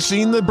anyone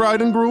seen the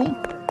bride and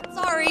groom?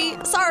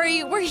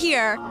 Sorry, we're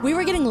here. We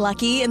were getting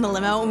lucky in the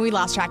limo and we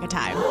lost track of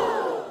time.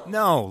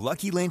 No,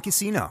 Lucky Land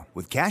Casino,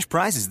 with cash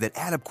prizes that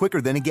add up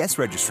quicker than a guest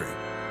registry.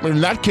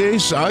 In that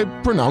case, I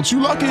pronounce you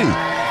lucky.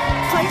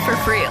 Play for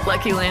free at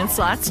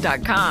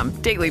LuckyLandSlots.com.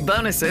 Daily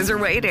bonuses are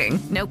waiting.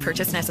 No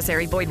purchase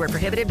necessary. Void where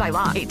prohibited by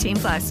law.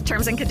 18+.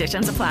 Terms and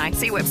conditions apply.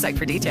 See website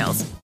for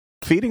details.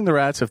 Feeding the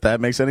rats, if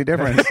that makes any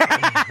difference.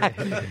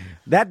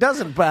 That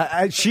doesn't.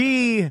 But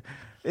she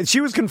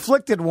was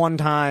conflicted one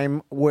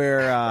time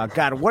where,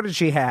 God, what did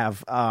she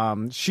have?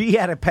 She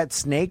had a pet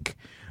snake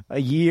a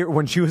year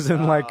when she was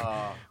in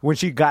when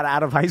she got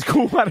out of high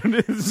school. I don't know.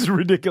 This is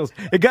ridiculous.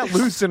 It got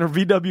loose in her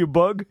VW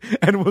Bug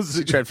and was...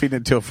 She tried feeding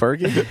it to a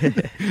Fergie?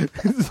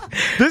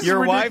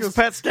 Your wife's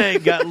pet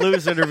snake got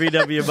loose in her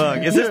VW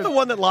Bug. Is this the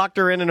one that locked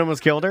her in and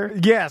almost killed her?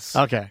 Yes.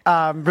 Okay.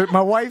 But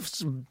my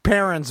wife's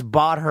parents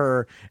bought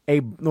her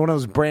one of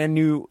those brand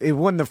new... It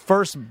wasn't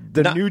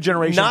the new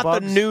generation not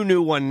bugs. Not the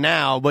new one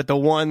now, but the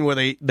one where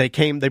they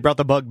brought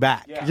the bug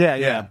back.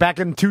 Yeah. Back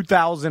in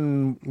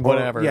 2000...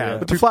 Whatever. Yeah.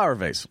 With the flower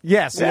vase.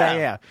 Yes.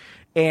 Yeah.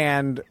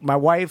 And my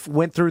wife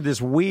went through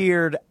this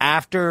weird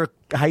after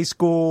high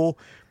school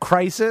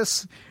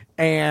crisis,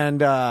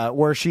 and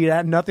where she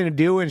had nothing to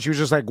do and she was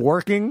just like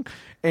working,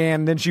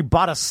 and then she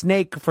bought a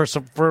snake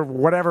for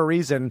whatever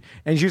reason,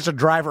 and she used to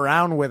drive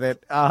around with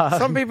it.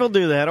 Some people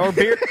do that, or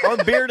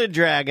bearded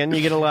dragon.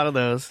 You get a lot of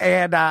those.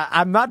 And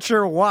I'm not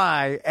sure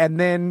why. And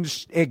then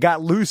it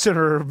got loose in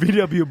her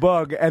VW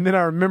Bug, and then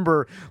I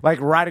remember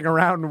like riding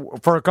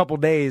around for a couple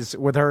days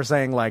with her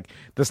saying like,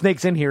 the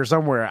snake's in here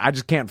somewhere. I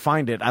just can't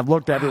find it. I've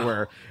looked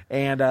everywhere.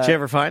 And did you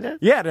ever find it?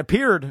 Yeah, it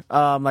appeared.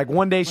 Like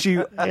one day she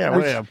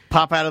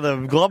pop out of the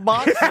glove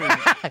box.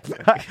 I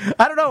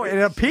don't know.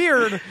 It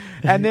appeared,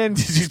 And then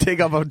Did you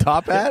take off a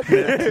top hat?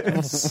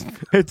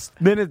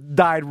 then it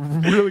died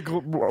really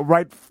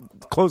right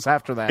close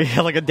after that.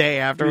 Yeah, like a day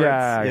afterwards.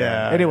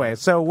 Yeah. Anyway,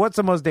 so what's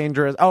the most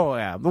dangerous? Oh,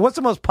 yeah. What's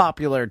the most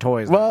popular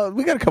toys? Well,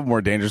 we got a couple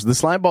more dangers. The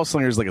slime ball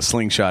slinger is like a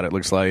slingshot, it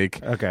looks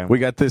like. Okay. We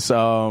got this,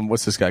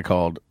 what's this guy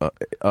called?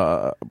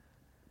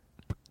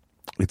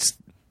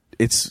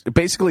 It's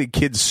basically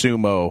kids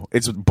sumo.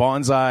 It's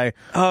bonsai.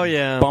 Oh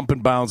yeah, bump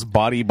and bounce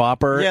body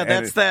bopper. Yeah,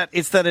 that's that.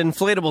 It's that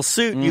inflatable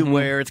suit you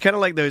wear. It's kind of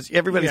like those.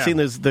 Everybody's seen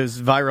those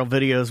viral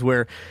videos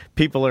where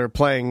people are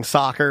playing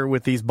soccer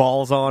with these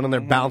balls on and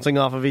they're bouncing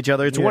off of each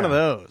other. It's one of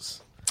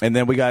those. And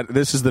then we got,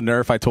 this is the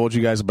Nerf I told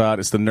you guys about.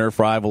 It's the Nerf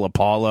rival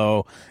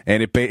Apollo,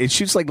 and it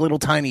shoots like little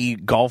tiny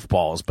golf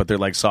balls, but they're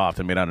like soft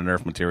and made out of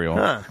Nerf material.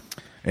 Huh.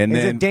 And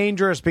Is then it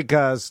dangerous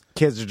because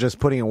kids are just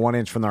putting it 1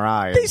 inch from their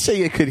eye? they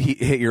say it could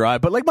hit your eye,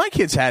 but like my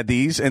kids had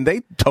these, and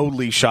they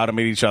totally shot them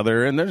at each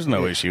other, and there's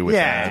no issue with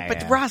that.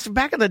 But Ross,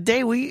 back in the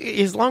day,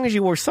 as long as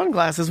you wore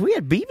sunglasses, we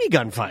had BB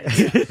gun fights.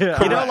 You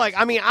know, like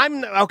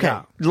I'm okay.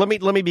 Yeah. Let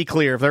me be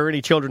clear. If there are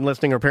any children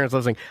listening or parents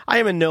listening, I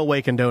am in no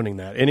way condoning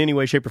that in any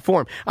way, shape, or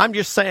form. I'm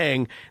just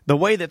saying the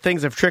way that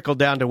things have trickled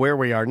down to where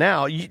we are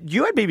now.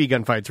 You had BB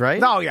gun fights,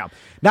 right? Oh, yeah.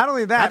 Not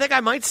only that, I think I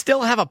might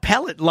still have a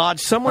pellet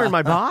lodged somewhere in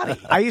my body.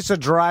 I used to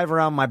drive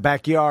around my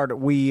backyard.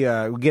 We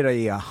get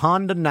a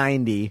Honda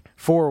 90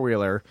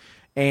 4-wheeler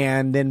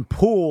and then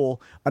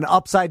pull an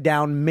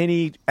upside-down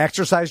mini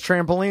exercise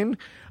trampoline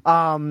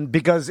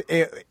because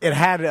it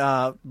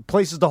had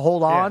places to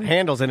hold on.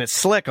 Handles, and it's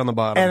slick on the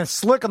bottom. And it's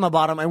slick on the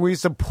bottom, and we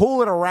used to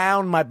pull it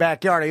around my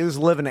backyard. I used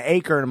to live in an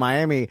acre in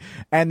Miami,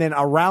 and then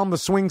around the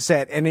swing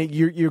set, and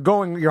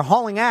you're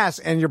hauling ass,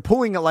 and you're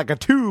pulling it like a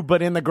tube,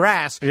 but in the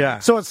grass. Yeah.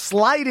 So it's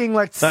sliding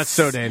like... That's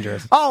so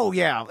dangerous. Oh,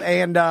 yeah.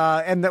 And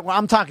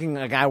I'm talking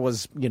like I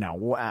was,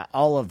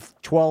 all of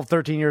 12,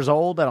 13 years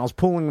old, and I was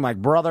pulling my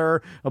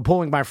brother,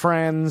 pulling my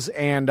friends,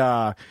 and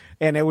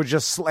it would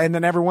just, and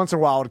then every once in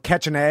a while it would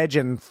catch an edge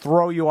and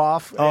throw you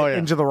off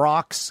into the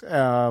rocks.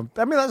 That's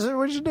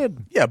what you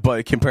did. Yeah,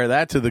 but compare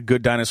that to the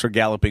Good Dinosaur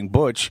Galloping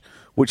Butch,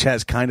 which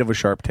has kind of a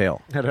sharp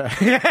tail.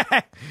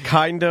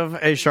 Kind of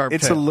a sharp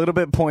It's tail. a little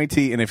bit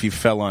pointy, and if you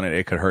fell on it,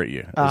 it could hurt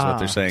you, is what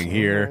they're saying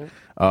here.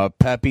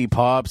 Peppy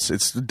Pops,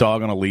 it's the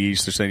dog on a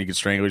leash. They're saying you can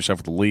strangle yourself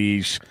with a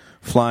leash.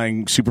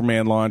 Flying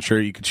Superman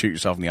launcher, you can shoot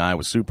yourself in the eye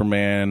with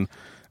Superman.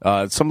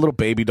 Some little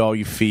baby doll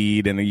you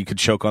feed, and you could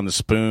choke on the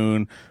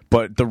spoon.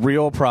 But the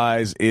real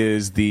prize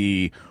is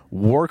the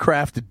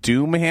Warcraft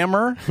Doom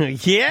Hammer.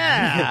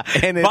 Yeah.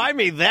 And buy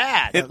me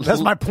that.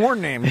 That's my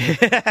porn name.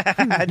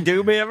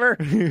 Doom Hammer?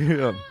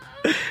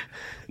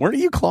 Weren't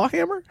you Claw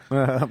Hammer?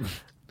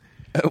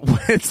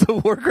 It's the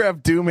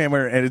Warcraft Doom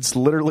Hammer, and it's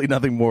literally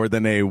nothing more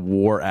than a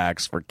war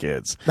axe for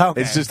kids. Okay.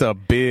 It's just a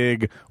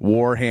big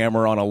war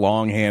hammer on a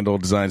long handle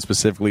designed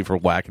specifically for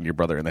whacking your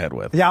brother in the head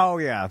with. Yeah, oh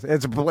yeah.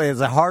 It's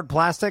a hard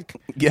plastic?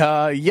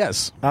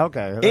 Yes.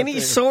 Okay. Any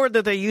sword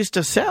that they used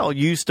to sell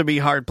used to be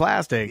hard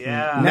plastic.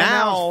 Yeah.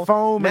 Now Now it's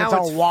foam, Now it's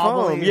all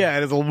wobbly. foam. Yeah,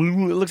 it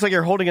looks like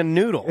you're holding a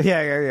noodle.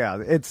 Yeah.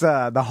 It's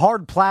the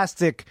hard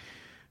plastic,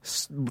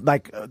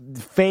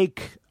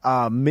 fake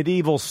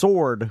medieval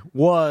sword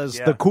was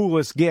the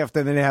coolest gift,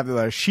 and then they have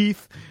the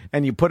sheath,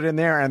 and you put it in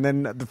there, and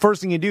then the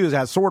first thing you do is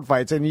have sword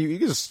fights, and you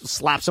just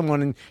slap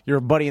someone and your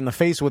buddy in the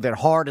face with it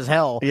hard as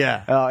hell.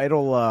 Yeah.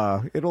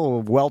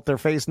 It'll welt their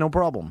face, no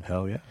problem.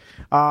 Hell yeah.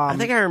 I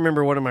think I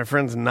remember one of my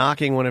friends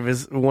knocking one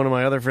of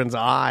my other friend's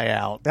eye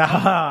out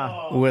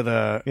with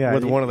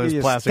one of those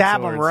you plastic stab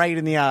swords. them right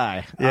in the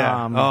eye.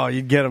 Yeah.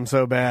 You'd get them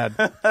so bad.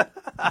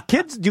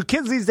 Do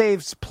kids these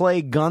days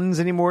play guns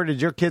anymore? Did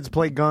your kids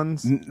play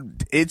guns?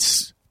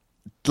 It's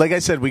like I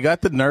said, we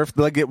got the Nerf.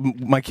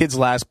 My kid's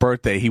last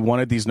birthday, he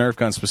wanted these Nerf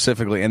guns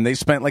specifically, and they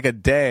spent like a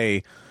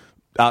day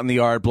out in the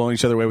yard blowing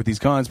each other away with these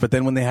guns. But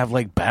then when they have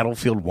like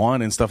Battlefield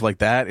 1 and stuff like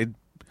that, it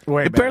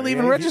barely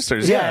even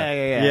registers.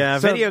 Yeah,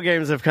 So- video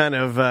games have kind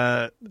of,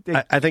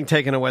 I think,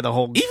 taken away the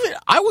whole... Even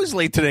I was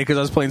late today because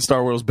I was playing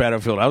Star Wars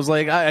Battlefield. I was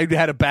like, I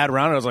had a bad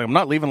round. I was like, I'm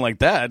not leaving like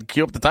that.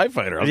 Cue up the TIE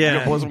Fighter. I was going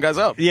to blow some guys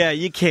up. Yeah,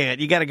 you can't.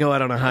 You got to go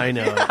out on a high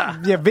note.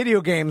 Yeah,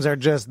 video games are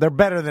they're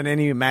better than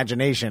any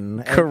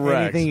imagination.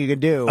 Correct. Anything you can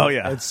do. Oh,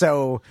 yeah. It's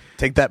so...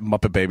 Take that,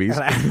 Muppet Babies.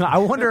 I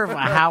wonder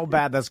how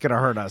bad that's going to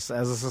hurt us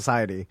as a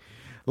society.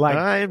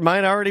 It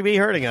might already be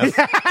hurting us.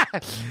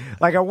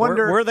 I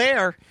wonder... We're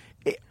there.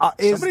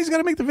 Somebody's got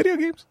to make the video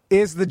games.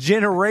 Is the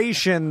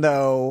generation,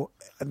 though,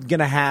 going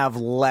to have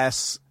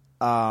less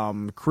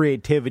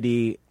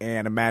creativity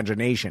and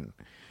imagination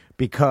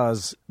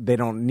because they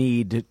don't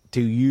need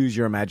to use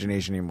your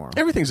imagination anymore?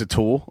 Everything's a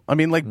tool. I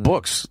mean, like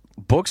books.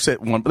 Books there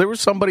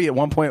was somebody at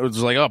one point who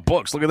was like, oh,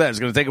 books, look at that. It's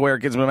going to take away our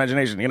kids'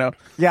 imagination,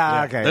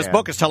 Yeah, okay. This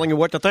book is telling you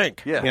what to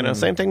think. Yeah.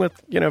 Same thing with,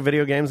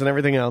 video games and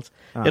everything else.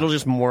 It'll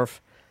just morph.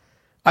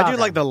 I do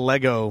like the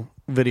Lego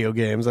video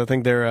games. I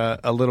think they're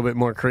a little bit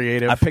more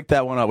creative. I picked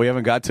that one up. We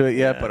haven't got to it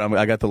yet, but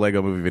I got the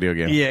Lego Movie video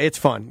game. Yeah, it's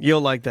fun.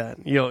 You'll like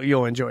that.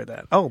 You'll enjoy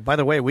that. Oh, by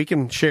the way, we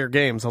can share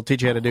games. I'll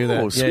teach you how to do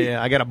that. Oh, sweet.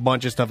 Yeah. I got a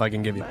bunch of stuff I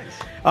can give you.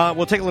 Nice.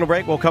 We'll take a little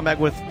break. We'll come back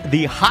with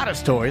the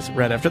hottest toys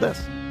right after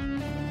this.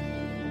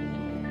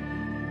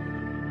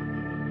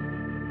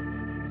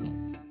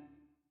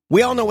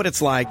 We all know what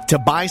it's like to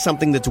buy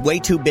something that's way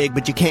too big,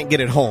 but you can't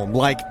get it home.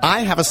 Like, I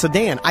have a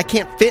sedan. I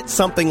can't fit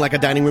something like a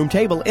dining room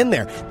table in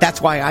there.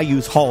 That's why I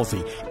use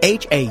Halsey.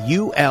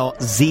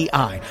 Haulzi.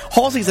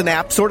 Halsey's an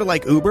app sort of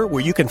like Uber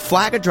where you can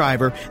flag a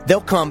driver. They'll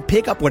come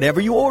pick up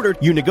whatever you ordered.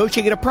 You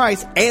negotiate a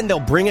price, and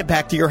they'll bring it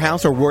back to your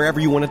house or wherever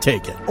you want to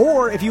take it.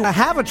 Or if you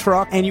have a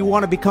truck and you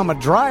want to become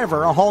a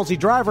driver, a Halsey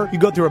driver, you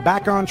go through a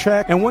background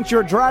check. And once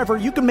you're a driver,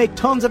 you can make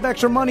tons of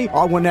extra money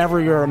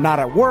whenever you're not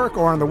at work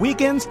or on the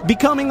weekends,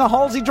 becoming a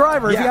Halsey driver.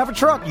 If you have a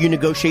truck. You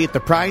negotiate the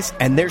price,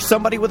 and there's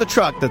somebody with a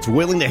truck that's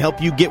willing to help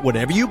you get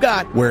whatever you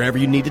got wherever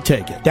you need to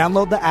take it.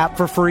 Download the app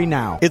for free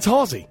now. It's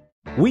Halsey.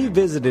 We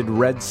visited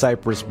Red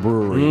Cypress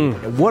Brewery.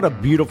 What a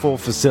beautiful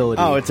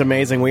facility. Oh, it's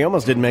amazing. We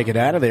almost didn't make it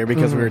out of there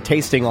because we were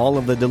tasting all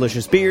of the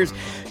delicious beers.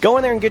 Go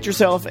in there and get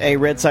yourself a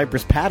Red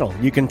Cypress paddle.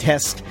 You can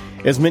test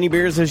as many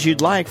beers as you'd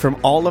like from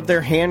all of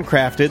their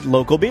handcrafted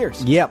local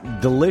beers.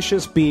 Yep,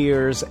 delicious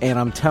beers, and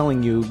I'm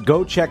telling you,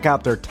 go check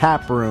out their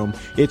tap room.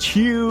 It's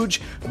huge.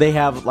 They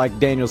have, like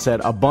Daniel said,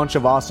 a bunch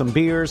of awesome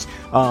beers.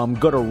 Go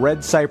to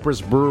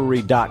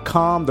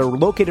redcypressbrewery.com. They're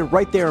located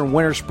right there in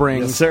Winter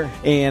Springs. Yes, sir.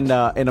 And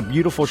in a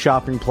beautiful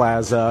shopping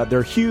plaza.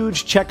 They're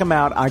huge. Check them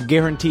out. I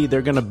guarantee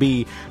they're going to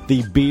be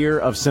the beer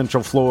of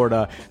Central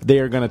Florida. They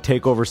are going to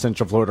take over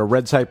Central Florida.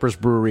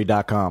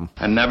 redcypressbrewery.com.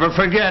 And never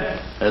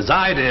forget, as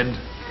I did,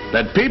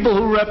 that people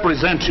who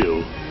represent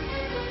you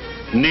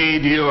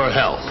need your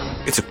help.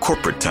 It's a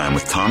corporate time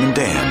with Tom and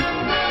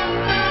Dan.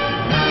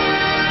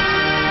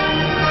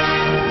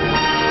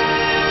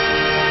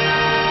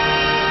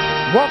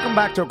 Welcome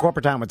back to A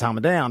Corporate Time with Tom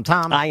and Dan. I'm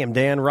Tom. I am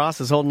Dan. Ross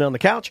is holding down the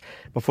couch.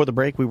 Before the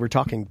break, we were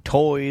talking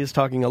toys,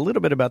 talking a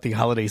little bit about the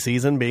holiday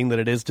season, being that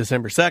it is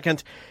December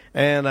 2nd.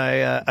 And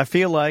I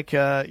feel like,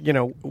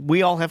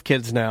 we all have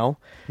kids now.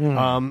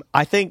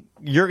 I think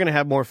you're going to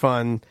have more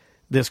fun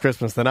this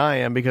Christmas than I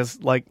am because,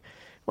 like,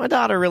 my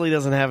daughter really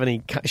doesn't have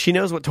any. She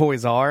knows what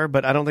toys are,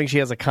 but I don't think she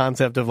has a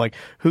concept of like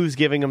who's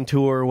giving them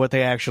to her, what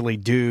they actually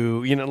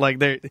do.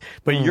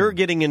 But you're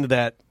getting into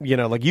that.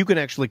 Like you can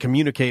actually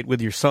communicate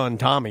with your son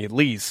Tommy. At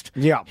least,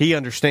 yeah, he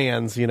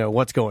understands.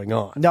 What's going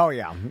on. Oh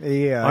yeah,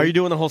 yeah. Are you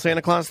doing the whole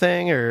Santa Claus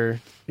thing, or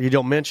you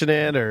don't mention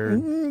it,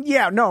 or?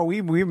 Yeah, no,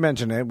 we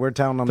mention it. We're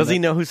telling him. Does he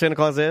know who Santa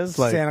Claus is?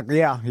 Like, Santa,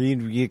 yeah,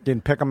 you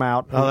can pick him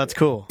out. Oh, that's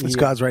cool. It's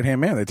God's right hand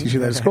man. They teach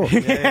you that at school.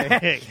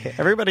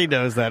 Everybody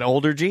knows that.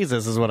 Older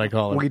Jesus is what I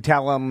call it. We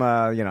tell him,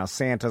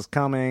 Santa's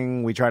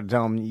coming. We try to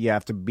tell him you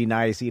have to be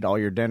nice, eat all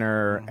your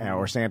dinner,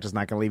 or Santa's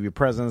not going to leave you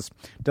presents.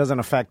 Doesn't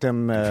affect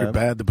him. If you're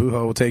bad, the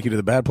boo-ho will take you to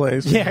the bad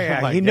place.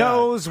 Yeah, he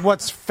knows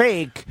what's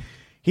fake.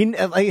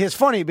 It's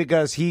funny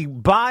because he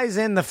buys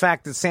in the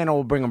fact that Santa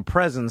will bring him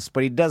presents,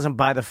 but he doesn't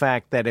buy the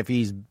fact that if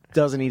he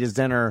doesn't eat his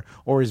dinner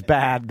or is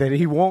bad, that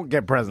he won't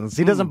get presents.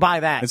 He doesn't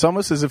buy that. It's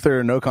almost as if there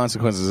are no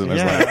consequences in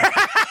his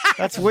life.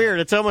 That's weird.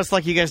 It's almost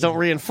like you guys don't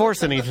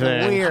reinforce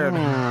anything. Weird.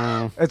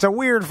 It's a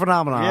weird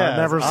phenomenon. Yeah, I've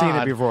never it's seen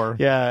odd. it before.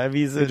 Yeah,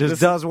 he just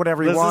does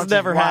whatever he wants. This has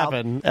never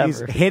happened. Ever. He's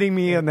hitting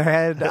me in the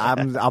head.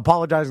 I'm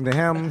apologizing to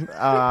him.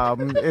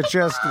 It's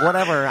just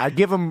whatever. I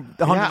give him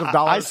hundreds of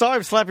dollars. I saw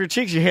him slap your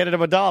cheeks. You handed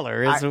him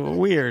 $1. It's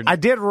weird. I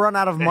did run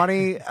out of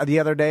money the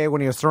other day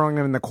when he was throwing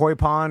them in the koi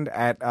pond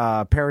at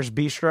Parish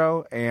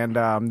Bistro, and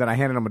then I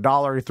handed him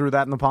 $1. He threw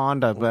that in the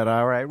pond. But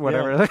all right,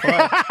 whatever.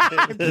 Yeah,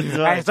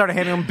 I started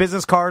handing him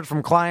business cards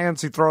from clients.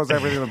 He throws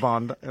everything in the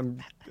pond.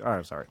 And all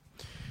right, sorry.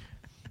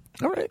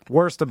 All right.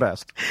 Worst to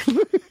best.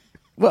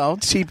 Well,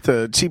 cheap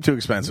to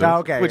expensive.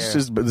 Okay, which yeah.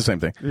 is the same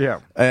thing.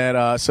 Yeah.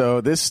 And so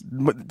this,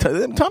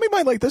 Tommy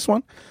might like this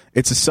one.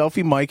 It's a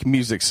selfie mic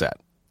music set.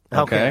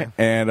 Okay.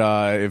 And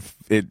if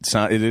it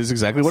is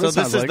exactly what it sounds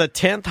like. So this is the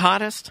 10th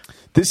hottest?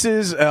 This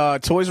is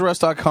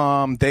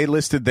ToysRUs.com. They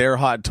listed their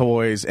hot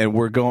toys, and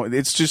we're going.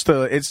 It's just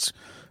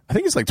I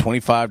think it's like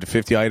 25 to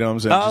 50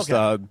 items,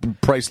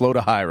 and price low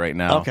to high right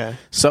now. Okay.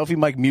 Selfie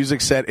mic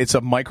music set. It's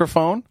a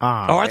microphone.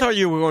 I thought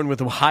you were going with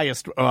the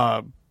highest,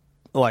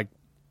 like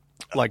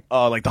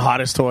the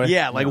hottest toy.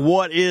 Yeah, like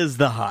what is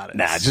the hottest?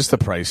 Nah, just the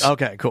price.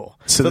 Okay, cool.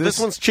 So this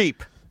one's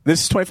cheap.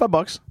 This is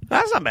 $25.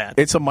 That's not bad.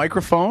 It's a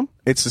microphone.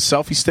 It's a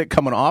selfie stick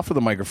coming off of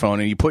the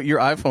microphone, and you put your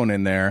iPhone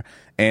in there,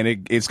 and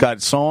it's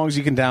got songs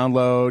you can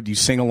download. You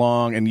sing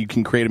along, and you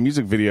can create a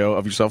music video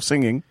of yourself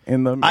singing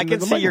in the. I can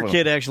see your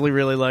kid actually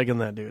really liking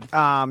that, dude.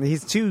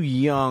 He's too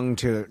young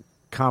to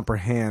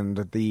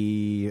comprehend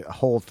the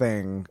whole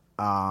thing.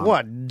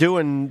 What,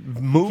 doing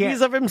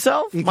movies of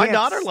himself? My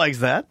daughter likes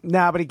that.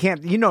 Nah, but he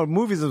can't.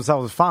 Movies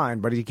themselves is fine,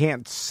 but he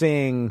can't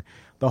sing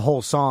the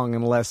whole song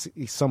unless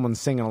someone's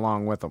singing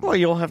along with him. Well,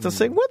 you'll have to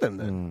sing with him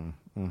then.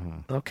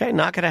 Mm-hmm. Okay,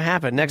 not going to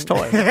happen. Next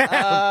toy.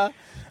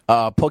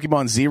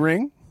 Pokemon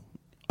Z-Ring.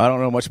 I don't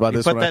know much about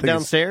this one. one. Put that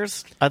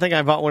downstairs? I think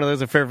I bought one of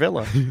those at Fair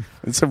Villa.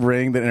 It's a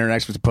ring that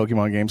interacts with the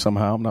Pokemon game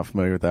somehow. I'm not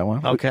familiar with that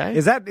one. Okay.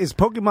 Is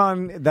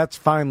Pokemon, that's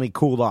finally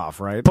cooled off,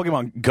 right?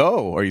 Pokemon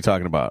Go, are you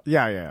talking about?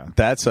 Yeah.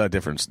 That's a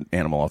different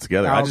animal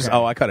altogether.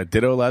 I caught a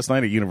Ditto last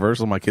night at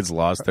Universal. My kids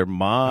lost their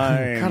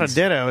minds. Caught a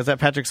Ditto. Is that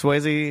Patrick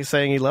Swayze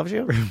saying he loves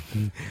you?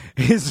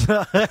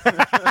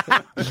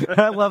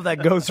 I love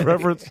that ghost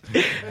reference.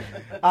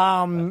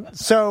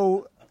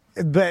 So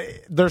but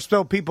there's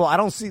still people. I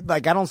don't see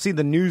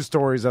the news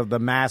stories of the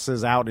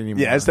masses out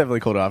anymore. Yeah, it's definitely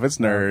cooled off. It's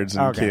nerds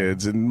and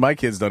kids, and my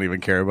kids don't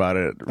even care about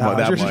it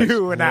that much.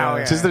 You now,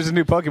 yeah. Just there's a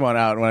new Pokemon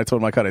out, and when I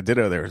told my cut I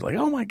Ditto, they were like,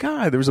 "Oh my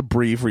god!" There was a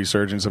brief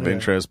resurgence of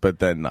interest, but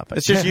then nothing.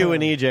 It's just you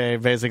and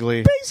EJ,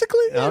 basically.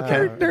 Basically,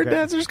 nerd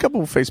dads. There's a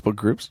couple of Facebook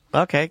groups.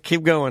 Okay,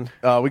 keep going.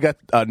 We got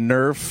a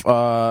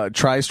Nerf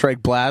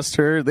Tri-Strike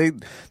Blaster. They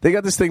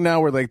got this thing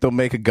now where like they'll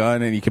make a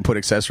gun and you can put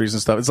accessories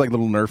and stuff. It's like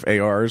little Nerf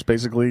ARs,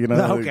 basically. You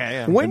know? Okay.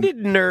 Yeah. When did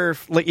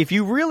Nerf? Like, if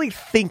you really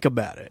think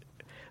about it,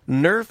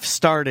 Nerf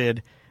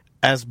started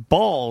as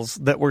balls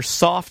that were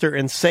softer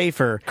and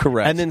safer.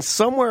 Correct. And then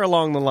somewhere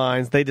along the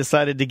lines, they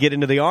decided to get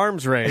into the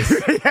arms race.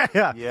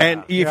 yeah.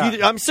 And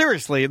I'm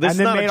seriously, this and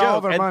is not made a joke.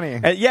 all their money.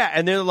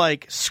 And they're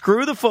like,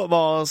 screw the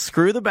footballs,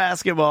 screw the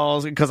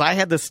basketballs, because I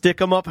had the stick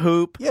 'em up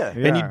hoop,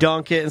 and you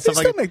dunk it and stuff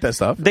like that. They still make that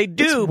stuff. They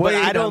do, but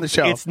I don't.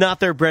 It's not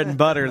their bread and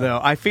butter, though.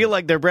 I feel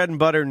like their bread and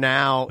butter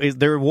now is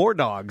they're war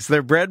dogs.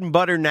 Their bread and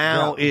butter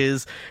now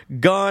is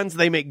guns.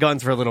 They make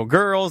guns for little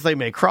girls. They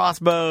make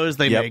crossbows.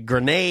 They make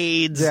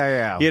grenades.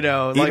 Yeah. You know,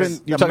 even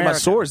you're talking about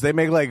swords. They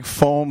make like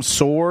foam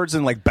swords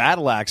and like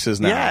battle axes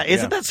now. Yeah,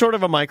 isn't that sort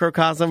of a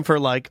microcosm for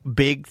like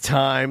big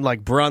time,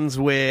 like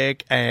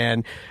Brunswick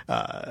and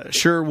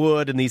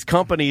Sherwood and these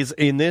companies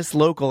in this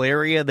local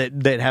area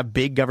that have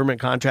big government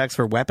contracts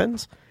for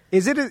weapons?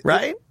 Is it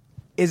right?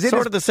 Is it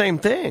sort of the same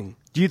thing?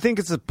 Do you think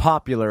it's as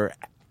popular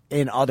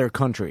in other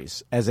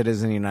countries as it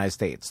is in the United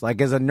States? Like,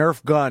 is a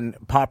Nerf gun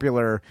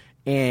popular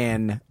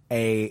in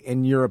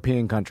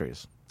European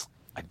countries?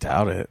 I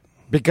doubt it.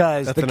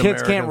 Because the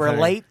kids can't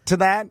relate to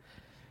that.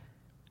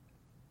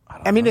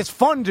 I mean, it's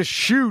fun to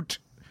shoot.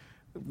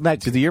 Like,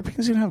 do the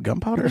Europeans even have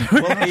gunpowder?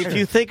 Well, if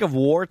you think of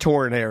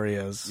war-torn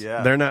areas,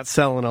 they're not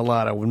selling a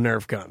lot of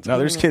Nerf guns. No,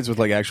 there's kids with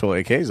like actual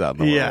AKs out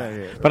there.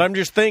 Yeah, but I'm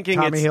just thinking,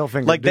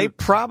 like they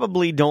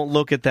probably don't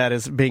look at that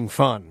as being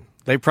fun.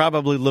 They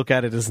probably look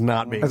at it as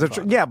not being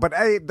fun. But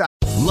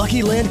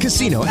Lucky Land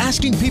Casino,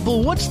 asking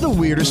people, what's the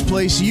weirdest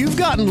place you've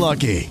gotten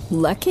lucky?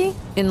 Lucky?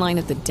 In line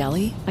at the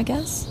deli, I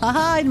guess?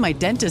 Aha, in my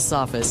dentist's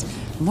office.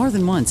 More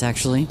than once,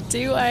 actually.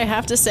 Do I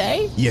have to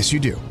say? Yes, you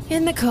do.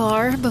 In the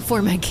car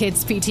before my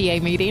kids'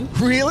 PTA meeting.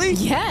 Really?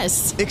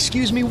 Yes.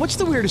 Excuse me, what's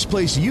the weirdest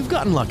place you've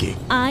gotten lucky?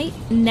 I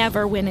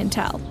never win and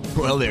tell.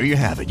 Well, there you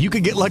have it. You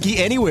can get lucky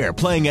anywhere,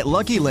 playing at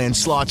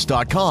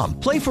LuckyLandSlots.com.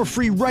 Play for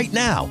free right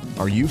now.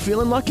 Are you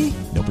feeling lucky?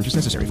 No purchase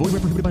necessary. Void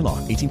where prohibited by law.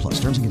 18+.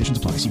 Terms and conditions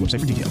apply. See website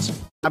for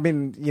details. I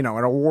mean, in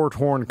a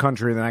war-torn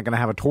country, they're not going to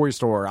have a toy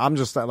store. I'm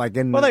just like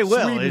in. Well, they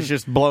will. Sweden, It's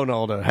just blown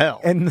all to hell.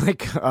 And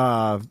like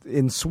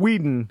in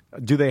Sweden,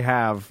 do they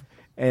have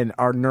and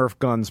are Nerf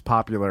guns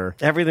popular?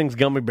 Everything's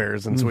gummy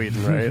bears in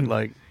Sweden, right?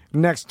 Like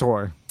next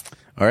toy.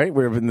 All right,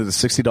 we're into the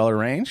 $60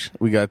 range.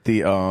 We got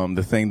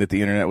the thing that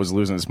the internet was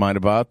losing its mind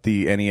about,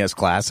 the NES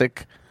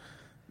Classic.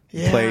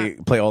 Yeah.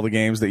 Play all the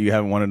games that you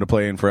haven't wanted to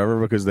play in forever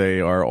because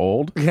they are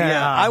old.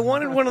 Yeah, I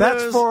wanted one of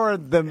That's those. for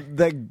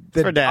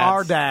for dads.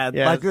 Our dad.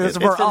 Yeah, like it's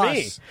for us.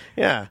 Me.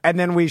 Yeah, and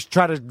then we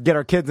try to get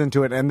our kids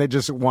into it, and they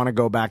just want to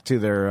go back to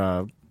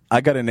their. I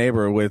got a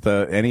neighbor with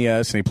a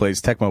NES, and he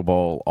plays Tecmo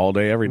Bowl all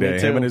day, every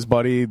day. Him and his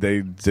buddy,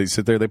 they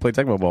sit there, they play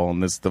Tecmo Bowl,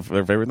 and that's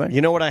their favorite thing.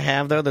 You know what I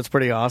have, though, that's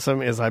pretty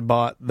awesome, is I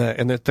bought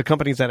the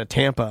company's out of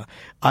Tampa,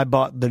 I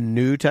bought the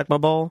new Tecmo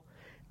Bowl,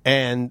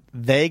 and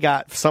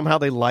somehow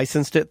they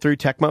licensed it through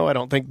Tecmo. I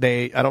don't think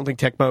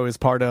Tecmo is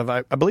part of,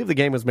 I believe the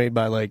game was made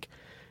by, like,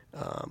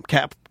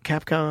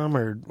 Capcom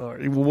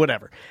or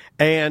whatever.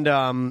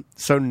 And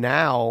so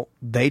now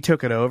they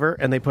took it over,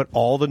 and they put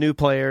all the new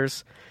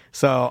players.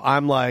 So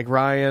I'm like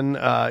Ryan.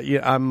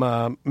 I'm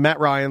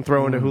Matt Ryan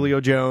throwing to Julio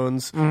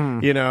Jones.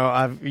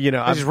 I've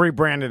just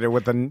rebranded it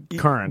with the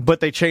current. But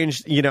they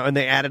changed, and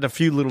they added a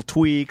few little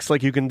tweaks.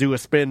 Like you can do a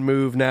spin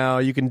move now,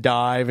 you can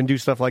dive and do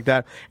stuff like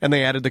that. And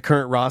they added the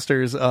current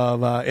rosters of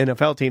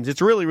NFL teams.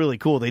 It's really, really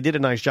cool. They did a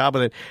nice job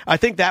with it. I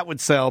think that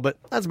would sell, but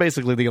that's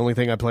basically the only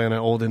thing I play on an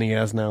old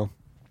NES now.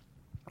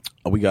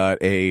 We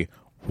got a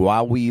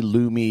Huawei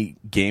Lumi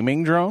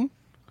gaming drone.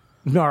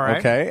 All right.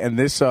 Okay, and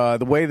this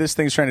the way this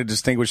thing's trying to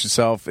distinguish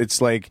itself,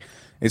 it's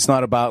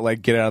not about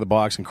like get out of the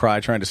box and cry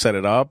trying to set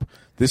it up.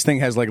 This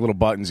thing has like little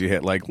buttons you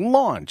hit, like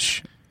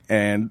launch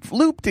and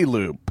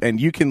loop-de-loop,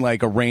 and you can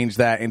like arrange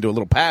that into a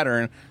little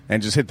pattern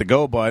and just hit the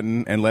go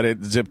button and let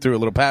it zip through a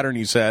little pattern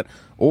you set.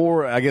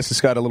 Or I guess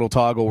it's got a little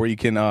toggle where you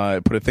can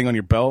put a thing on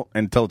your belt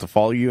and tell it to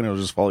follow you, and it'll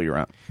just follow you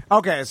around.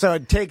 Okay, so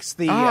it takes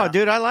the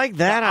dude, I like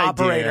that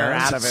operator idea.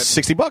 out of it.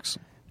 $60.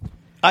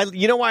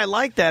 You know why I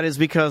like that is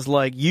because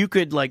like you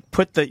could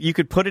put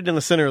it in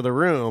the center of the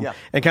room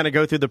and kind of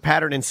go through the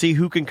pattern and see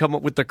who can come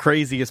up with the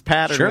craziest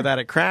pattern without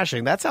it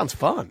crashing. That sounds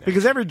fun.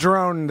 Because every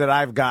drone that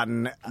I've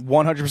gotten,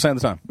 100%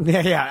 of the time.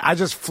 Yeah, I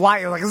just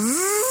fly like.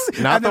 Zzz,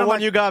 Not the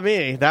one you got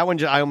me. That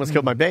one I almost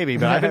killed my baby,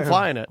 but I've been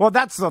flying it. Well,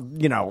 that's I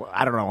don't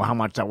know how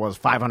much that was,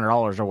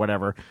 $500 or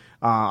whatever.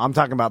 I'm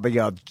talking about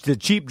the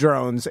cheap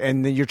drones,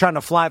 and then you're trying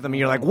to fly them, and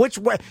you're like, which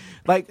way?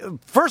 Like,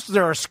 first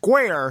they're a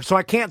square, so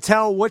I can't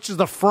tell which is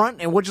the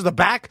front and which is the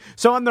back.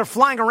 So when they're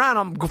flying around,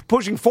 I'm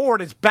pushing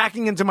forward, it's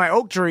backing into my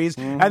oak trees,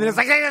 and then it's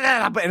like,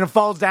 and it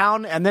falls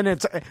down, and then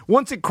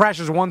once it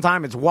crashes one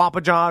time, it's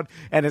wapajawed,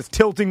 and it's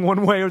tilting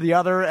one way or the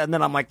other, and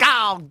then I'm like,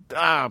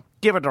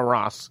 give it to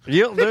Ross.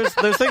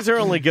 Those things are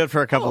only good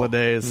for a couple of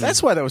days.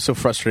 That's why that was so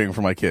frustrating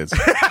for my kids.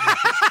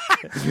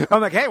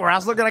 I'm like, hey,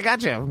 Ross, look what I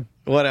got you.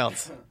 What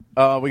else?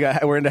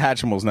 We're into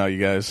Hatchimals now, you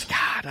guys.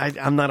 God,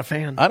 I'm not a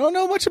fan. I don't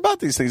know much about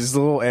these things. It's a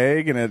little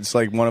egg, and it's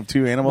like one of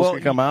two animals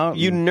can come out.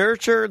 You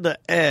nurture the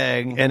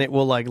egg, and it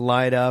will like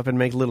light up and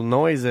make little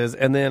noises,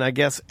 and then I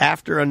guess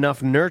after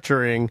enough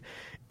nurturing,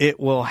 it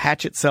will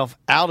hatch itself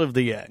out of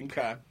the egg.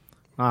 Okay.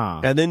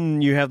 And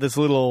then you have this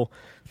little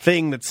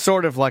thing that's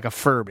sort of like a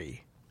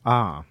Furby.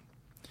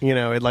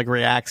 It like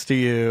reacts to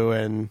you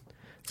and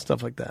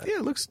stuff like that. Yeah,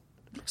 it looks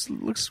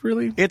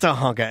really... It's a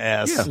hunk of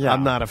ass. Yeah.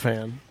 I'm not a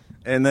fan.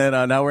 And then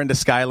now we're into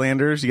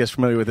Skylanders. You guys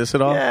familiar with this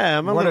at all? Yeah,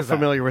 I'm a little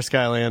familiar with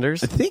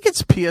Skylanders. I think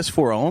it's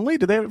PS4 only.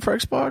 Do they have it for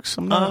Xbox?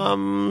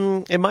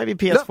 It might be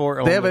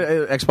PS4 only. They have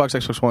an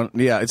Xbox One.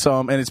 Yeah, it's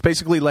and it's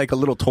basically like a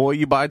little toy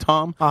you buy,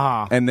 Tom.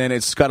 And then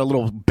it's got a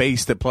little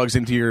base that plugs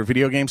into your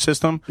video game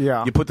system.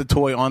 Yeah. You put the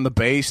toy on the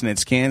base, and it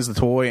scans the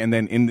toy, and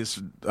then in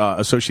this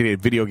associated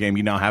video game,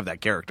 you now have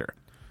that character.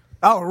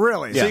 Oh,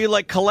 really? So you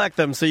like collect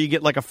them, so you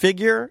get like a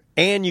figure,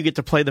 and you get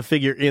to play the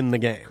figure in the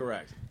game.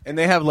 Correct. And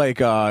they have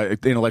like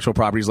intellectual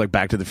properties like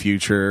Back to the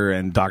Future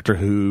and Doctor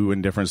Who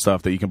and different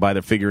stuff that you can buy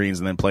the figurines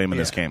and then play them in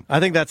this game.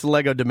 I think that's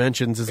Lego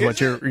Dimensions is what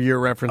you're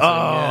referencing.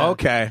 Oh,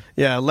 okay.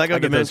 Yeah, Lego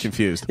Dimensions.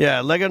 Confused. Yeah,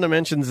 Lego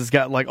Dimensions has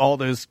got like all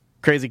those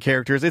crazy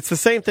characters. It's the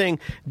same thing.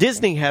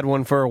 Disney had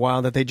one for a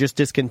while that they just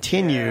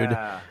discontinued.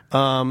 Yeah.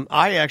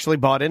 I actually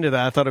bought into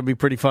that. I thought it'd be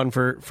pretty fun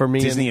for me.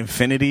 Disney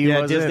Infinity.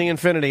 Yeah, Disney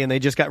Infinity, and they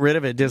just got rid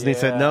of it. Disney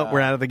said, nope,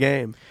 we're out of the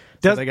game.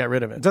 So they got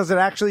rid of it. Does it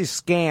actually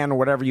scan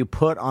whatever you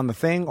put on the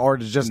thing, or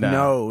does it just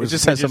knows? It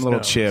just has some little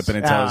chip, and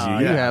it tells you,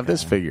 you have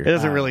this figure. It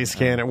doesn't really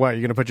scan it. What,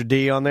 you're going to put your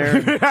D on there?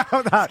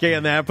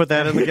 Scan that, put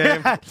that in the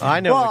game?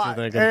 I know what you're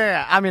thinking.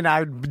 Yeah, I mean,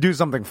 I'd do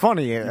something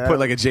funny. Put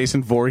like a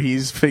Jason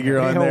Voorhees figure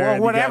on there.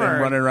 Or whatever.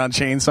 And running around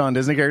chainsawing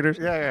Disney characters.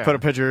 Yeah. Put a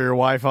picture of your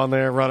wife on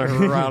there, running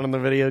around in the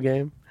video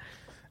game.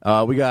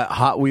 We got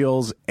Hot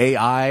Wheels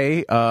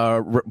AI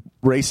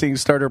racing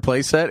starter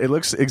playset. It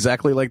looks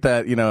exactly like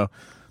that,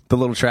 the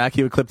little track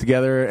you would clip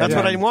together. That's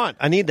what I want.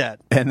 I need that.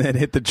 And then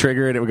hit the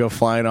trigger and it would go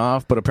flying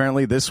off. But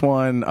apparently this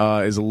one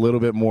is a little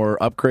bit more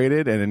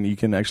upgraded, and then you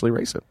can actually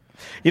race it.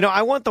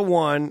 I want the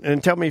one,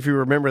 and tell me if you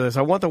remember this,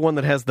 I want the one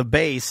that has the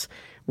base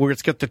where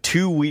it's got the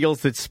two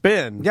wheels that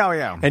spin.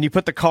 Yeah. And you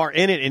put the car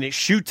in it, and it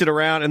shoots it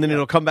around, and then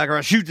it'll come back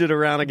around, shoots it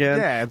around again.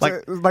 Yeah, it's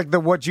like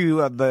what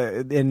you in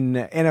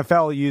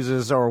NFL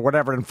uses or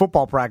whatever in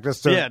football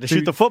practice. To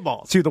shoot the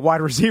footballs. To the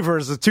wide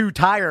receivers, the two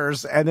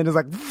tires, and then it's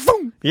like,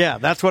 boom. Yeah,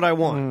 that's what I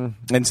want.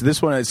 And so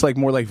this one, it's like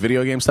more like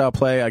video game style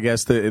play. I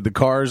guess the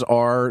cars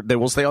they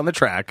will stay on the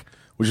track,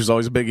 which is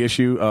always a big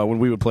issue when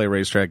we would play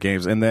racetrack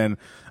games. And then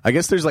I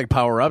guess there's like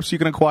power-ups you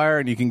can acquire,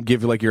 and you can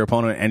give like your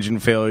opponent an engine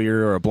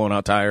failure or a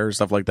blown-out tire or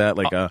stuff like that,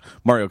 like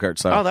Mario Kart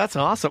style. Oh, that's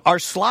awesome. Are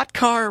slot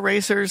car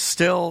racers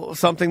still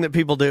something that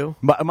people do?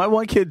 My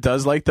one kid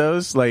does like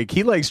those. Like,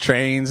 he likes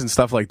trains and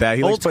stuff like that.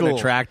 He likes putting a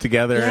track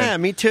together. Yeah,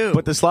 me too.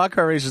 But the slot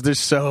car racers, they're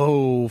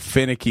so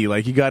finicky.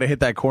 Like, you got to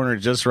hit that corner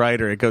just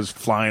right or it goes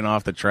flying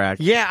off the track.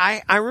 Yeah,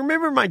 I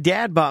remember my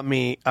dad bought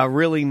me a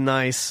really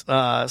nice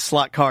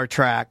slot car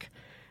track.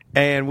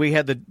 And we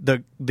had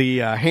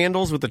the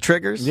handles with the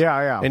triggers.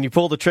 Yeah. And you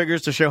pull the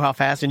triggers to show how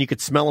fast, and you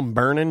could smell them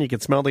burning. You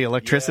could smell the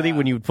electricity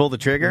when you would pull the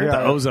trigger. The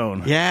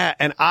ozone. Yeah,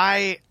 and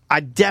I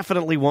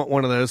definitely want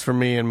one of those for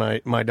me and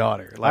my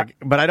daughter.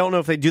 But I don't know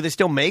if do they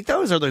still make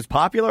those? Are those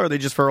popular, or are they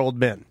just for old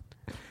men?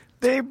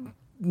 They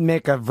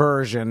make a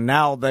version.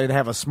 Now they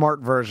have a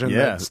smart version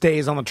that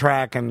stays on the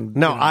track. And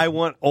no, I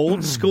want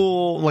old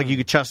school, like you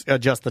could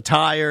adjust the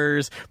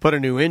tires, put a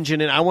new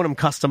engine in. I want them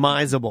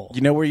customizable.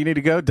 You know where you need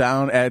to go?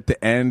 Down at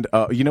the end.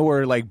 You know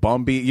where like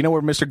Bumby, you know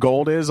where Mr.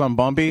 Gold is on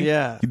Bumby?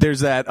 Yeah.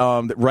 There's that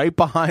right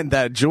behind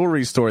that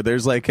jewelry store.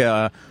 There's like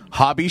a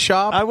hobby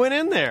shop. I went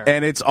in there.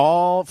 And it's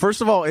all,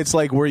 first of all, it's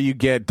like where you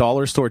get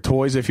dollar store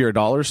toys if you're a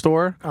dollar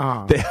store.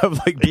 They have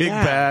like big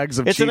bags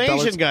of cheap It's an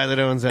Asian guy that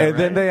owns that, and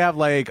then they have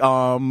like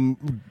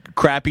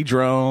crappy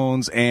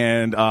drones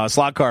and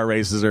slot car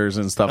racers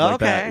and stuff like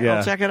that. Okay,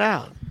 I'll check it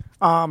out.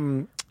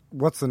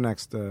 What's the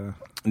next?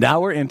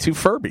 Now we're into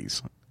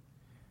Furbies.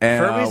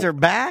 And, Furbies are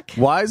back?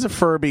 Why does a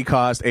Furby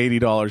cost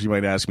 $80, you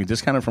might ask me?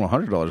 Discounted from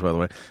 $100, by the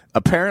way.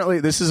 Apparently,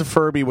 this is a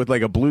Furby with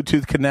like a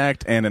Bluetooth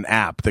Connect and an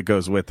app that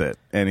goes with it.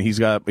 And he's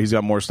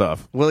got more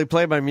stuff. Will he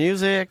play my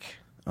music?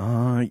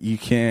 You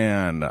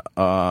can.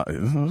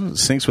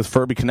 Syncs with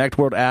Furby Connect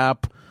World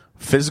app.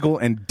 Physical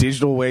and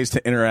digital ways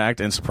to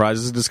interact and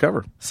surprises to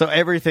discover. So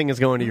everything is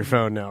going to your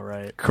phone now,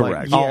 right?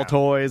 Correct. Like all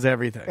toys,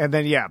 everything. And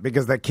then,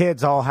 because the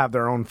kids all have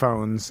their own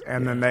phones,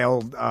 and then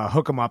they'll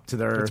hook them up to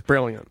their... It's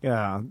brilliant.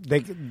 Yeah.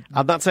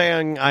 I'm not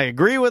saying I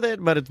agree with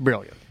it, but it's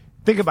brilliant.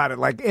 Think about it.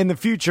 Like in the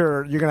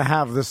future, you're going to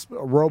have this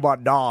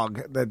robot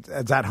dog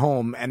that's at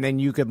home, and then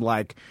you could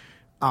like,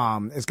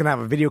 it's going to have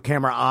a video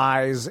camera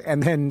eyes,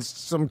 and then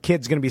some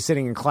kid's going to be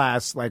sitting in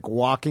class, like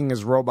walking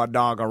his robot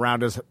dog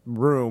around his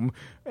room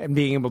and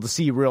being able to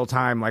see real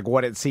time, like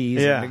what it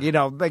sees. Yeah.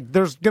 And, like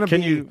there's going to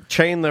be. Can you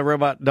chain the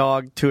robot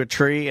dog to a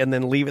tree and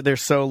then leave it there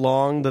so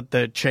long that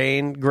the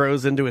chain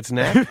grows into its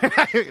neck?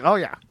 Oh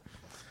yeah.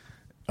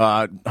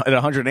 At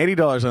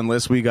 $180 on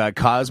list, we got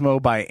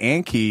Cosmo by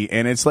Anki,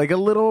 and it's like a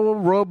little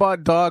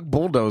robot dog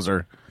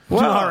bulldozer.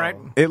 Wow. All right.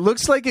 It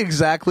looks like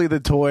exactly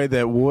the toy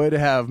that would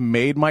have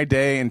made my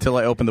day until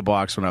I opened the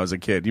box when I was a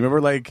kid. You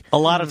remember, like... A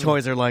lot of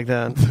toys are like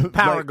that.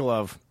 Power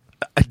glove.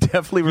 I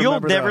definitely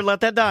remember You'll never let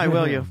that die,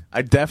 will you?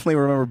 I definitely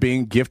remember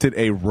being gifted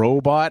a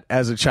robot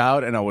as a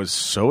child, and I was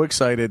so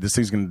excited. This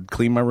thing's going to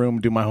clean my room,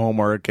 do my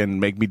homework,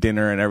 and make me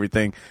dinner and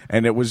everything.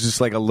 And it was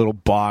just like a little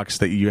box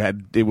that you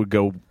had... It would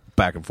go...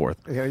 back and forth.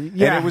 Yeah. And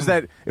it was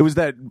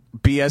that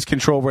BS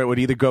control where it would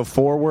either go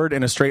forward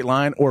in a straight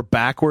line or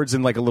backwards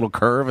in like a little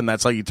curve, and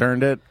that's how you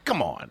turned it.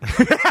 Come on.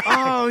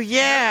 Oh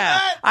yeah,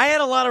 I had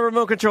a lot of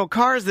remote control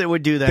cars that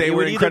would do that. They It were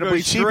would either incredibly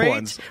go cheap straight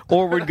ones.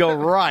 or would go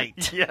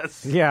right.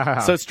 Yes. Yeah.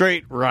 So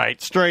straight right,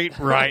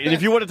 and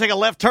if you want to take a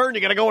left turn,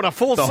 you got to go in a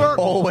full The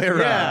circle whole way around.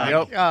 Yeah.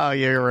 Yep. Oh, yeah,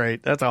 you're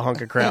right. That's a hunk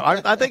of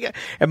crap. I think,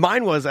 and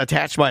mine was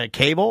attached by a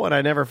cable, and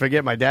I never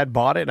forget. My dad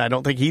bought it, and I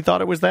don't think he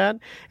thought it was that,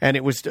 and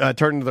it was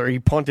turned. He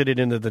punted it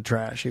into the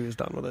trash. He was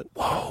done with it.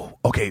 Whoa.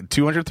 Okay,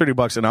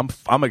 $230, and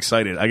I'm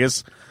excited. I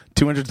guess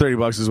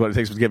 $230 is what it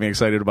takes to get me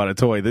excited about a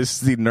toy. This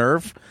is the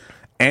Nerf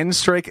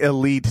N-Strike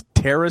Elite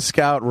Terra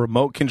Scout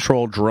remote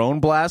control drone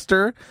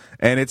blaster,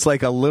 and it's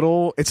like a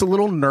little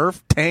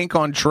Nerf tank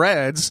on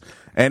treads.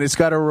 And it's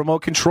got a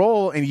remote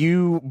control, and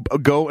you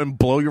go and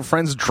blow your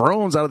friend's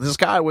drones out of the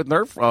sky with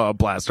Nerf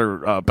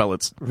blaster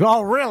pellets.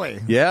 Oh, really?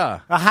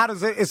 Yeah. How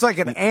does it? It's like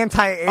an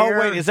anti-air. Oh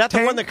wait, is that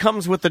tank? the one that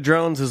comes with the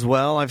drones as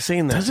well? I've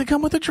seen that. Does it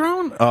come with a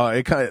drone?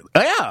 It kind of.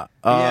 Yeah.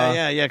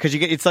 Yeah. Because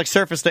it's like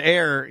surface to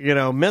air,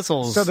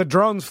 missiles. So the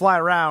drones fly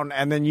around,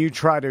 and then you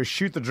try to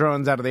shoot the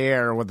drones out of the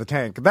air with the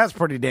tank. That's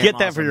pretty damn Get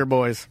that awesome. for your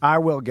boys. I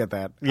will get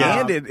that. Yeah.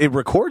 And it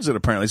records it,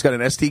 apparently. It's got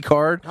an SD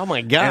card. Oh,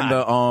 my God.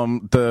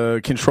 And the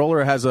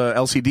controller has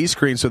a LCD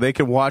screen, so they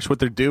can watch what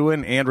they're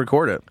doing and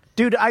record it.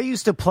 Dude, I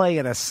used to play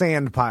in a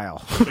sand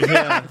pile.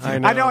 Yeah,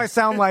 I know. I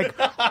sound like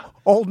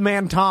old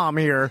man Tom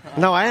here.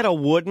 No, I had a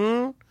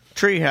wooden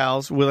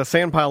treehouse with a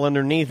sand pile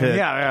underneath it.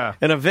 Yeah.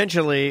 And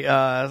eventually,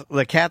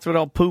 the cats would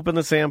all poop in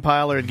the sand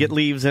pile, or it'd get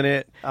leaves in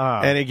it,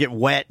 and it'd get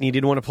wet, and you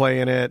didn't want to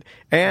play in it.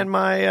 And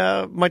my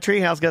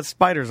treehouse got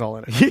spiders all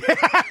in it.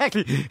 I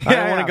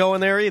don't want to go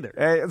in there either.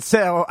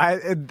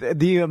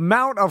 The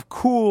amount of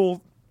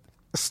cool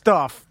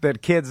stuff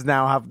that kids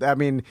now have. I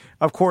mean,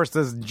 of course,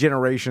 there's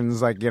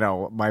generations like,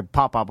 my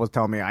pop-up was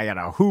telling me I got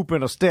a hoop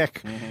and a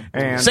stick.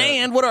 And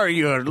Sand, what are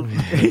you?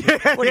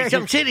 What are you,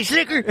 some city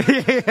slicker?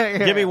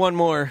 Give me one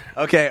more.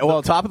 Okay,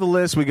 well, top of the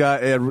list, we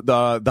got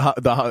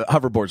the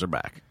hoverboards are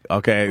back.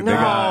 Okay,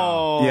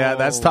 No.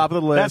 that's top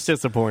of the list. That's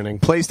disappointing.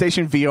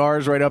 PlayStation VR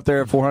is right up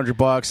there at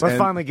 $400. Let's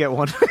finally get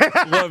one.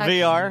 What,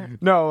 VR?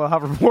 No, a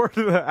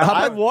hoverboard.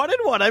 I wanted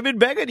one. I've been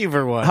begging you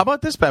for one. How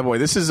about this bad boy?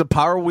 This is a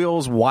Power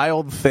Wheels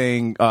Wild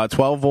Thing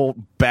 12-volt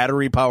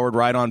battery-powered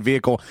ride-on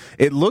vehicle.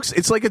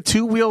 It's like a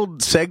two-wheeled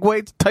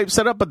Segway type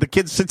setup, but the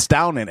kid sits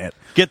down in it.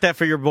 Get that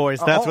for your boys.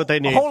 That's what they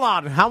need. Hold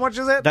on. How much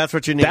is it? That's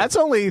what you need. That's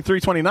only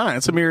 $329.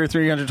 It's a mere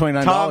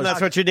 $329. Tom, that's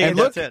what you need. And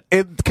That's look, it.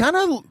 It kind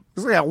of...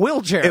 It's like a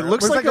wheelchair. It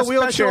looks like a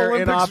wheelchair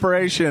in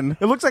operation.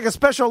 It looks like a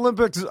Special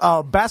Olympics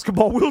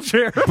basketball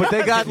wheelchair. But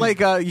they got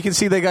you can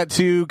see they got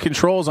two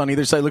controls on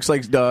either side. It looks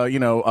like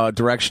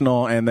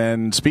directional and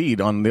then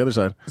speed on the other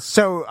side.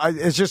 So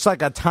it's just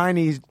like a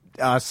tiny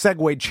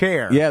Segway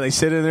chair. Yeah, they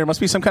sit in there. Must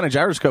be some kind of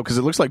gyroscope because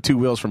it looks like two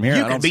wheels from here.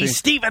 You can be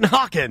Stephen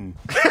Hawking.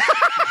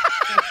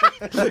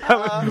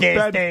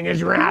 This thing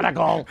is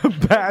radical.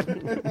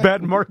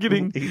 Bad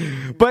marketing.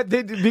 But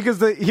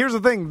here's the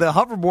thing: the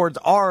hoverboards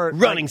are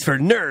Running's for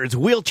nerds.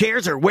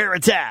 Wheelchairs are where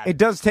it's at. It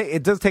does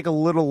take a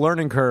little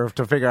learning curve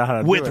to figure out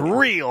how to with do it.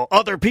 real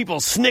other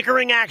people's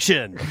snickering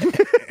action.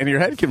 And your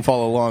head can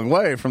fall a long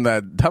way from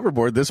that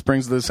hoverboard. This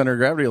brings the center of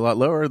gravity a lot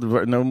lower.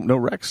 No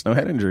wrecks, no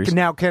head injuries.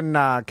 Now, can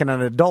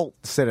an adult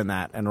sit in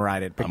that and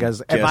ride it?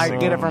 Because if I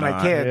get it for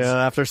my kids,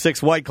 yeah, after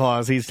 6 White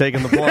Claws, he's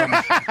taking the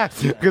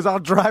plunge. Because I'll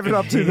drive it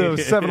up to the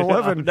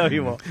 7-Eleven. No,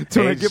 you won't.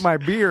 Till I get my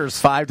beers.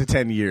 5 to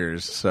 10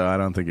 years. So I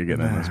don't think you're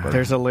getting in this. But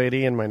There's a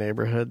lady in my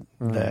neighborhood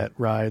that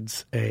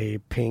rides a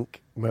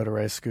pink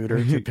motorized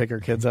scooter to pick her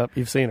kids up.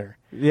 You've seen her.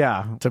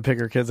 Yeah. To pick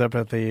her kids up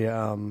at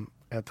the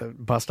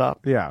bus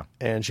stop. Yeah.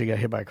 And she got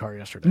hit by a car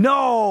yesterday.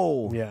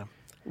 No. Yeah.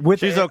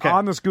 She's okay.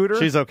 On the scooter?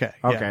 She's okay.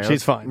 Okay. Yeah,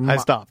 she's fine. I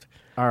stopped.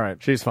 All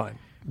right. She's fine.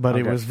 But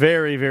Okay. it was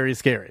very, very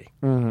scary.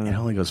 Mm-hmm. it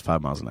only goes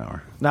 5 miles an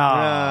hour.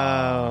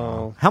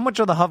 No. How much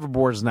are the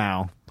hoverboards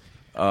now?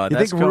 You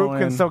think Rube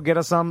can still get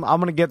us some?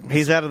 I'm gonna get.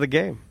 He's out of the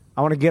game.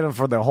 I want to get him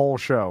for the whole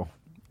show.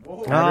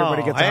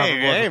 Everybody gets a hoverboard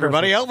for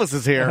everybody! Christmas. Elvis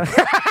is here.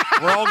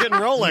 We're all getting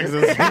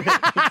Rolexes.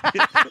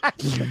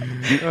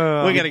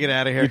 We got to get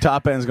out of here. Your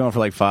top end's going for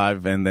like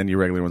 5, and then your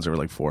regular ones are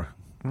like 4.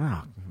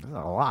 Wow, that's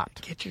a lot.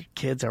 Get your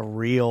kids a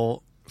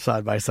real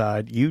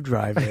side-by-side. You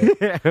drive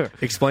it.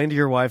 Explain to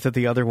your wife that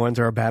the other ones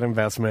are a bad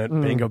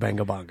investment. Bingo,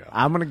 bango, bongo.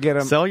 I'm going to get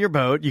him. Sell your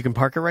boat. You can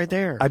park it right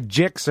there. A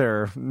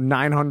Gixxer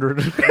 900.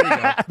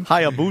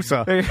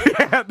 Hayabusa.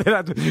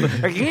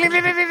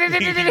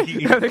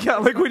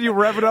 Like when you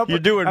rev it up. You're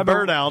doing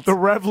burn-outs. The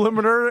rev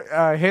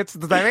limiter hits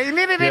the thing.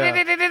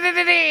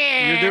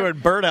 You're doing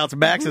burn-outs.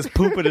 Max is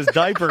pooping his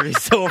diaper.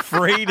 He's so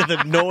afraid of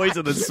the noise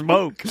and the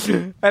smoke.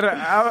 And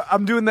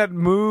I'm doing that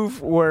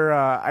move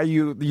where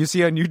you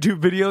see on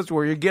YouTube videos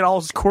where you get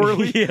all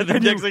squirrely. Yeah, the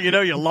next thing you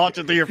know, you launch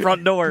it through your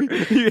front door.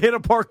 You hit a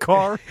parked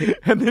car,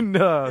 and then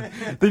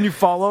you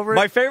fall over it.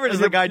 My favorite is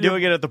the guy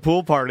doing it at the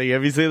pool party.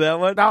 Have you seen that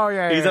one? Oh,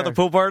 yeah. He's at the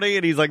pool party,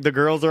 and he's like, the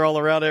girls are all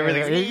around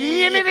everything.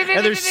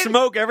 And there's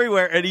smoke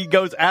everywhere, and he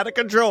goes out of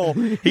control.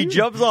 He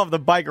jumps off the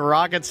bike,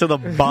 rockets to the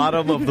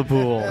bottom of the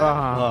pool.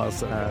 Uh-huh. Oh,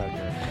 so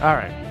good. All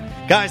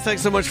right. Guys,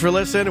 thanks so much for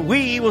listening.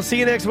 We will see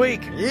you next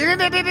week.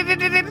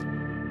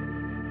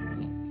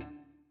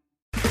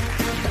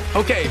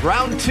 Okay,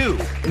 round 2.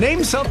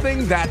 Name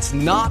something that's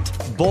not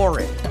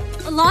boring.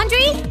 A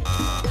laundry?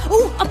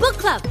 Ooh, a book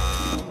club.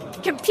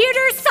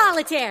 Computer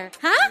solitaire,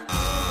 huh?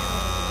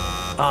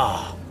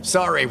 Ah, oh,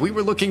 sorry, we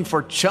were looking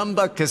for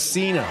Chumba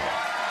Casino.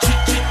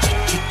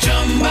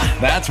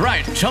 That's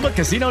right,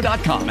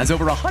 ChumbaCasino.com has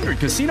over 100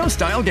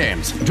 casino-style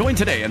games. Join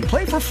today and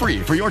play for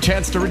free for your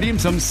chance to redeem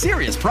some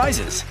serious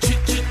prizes.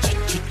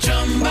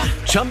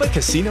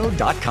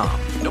 ChumbaCasino.com.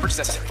 No purchase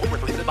necessary. Void where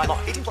prohibited by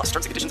law. 18+ terms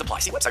and conditions apply.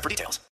 See website for details.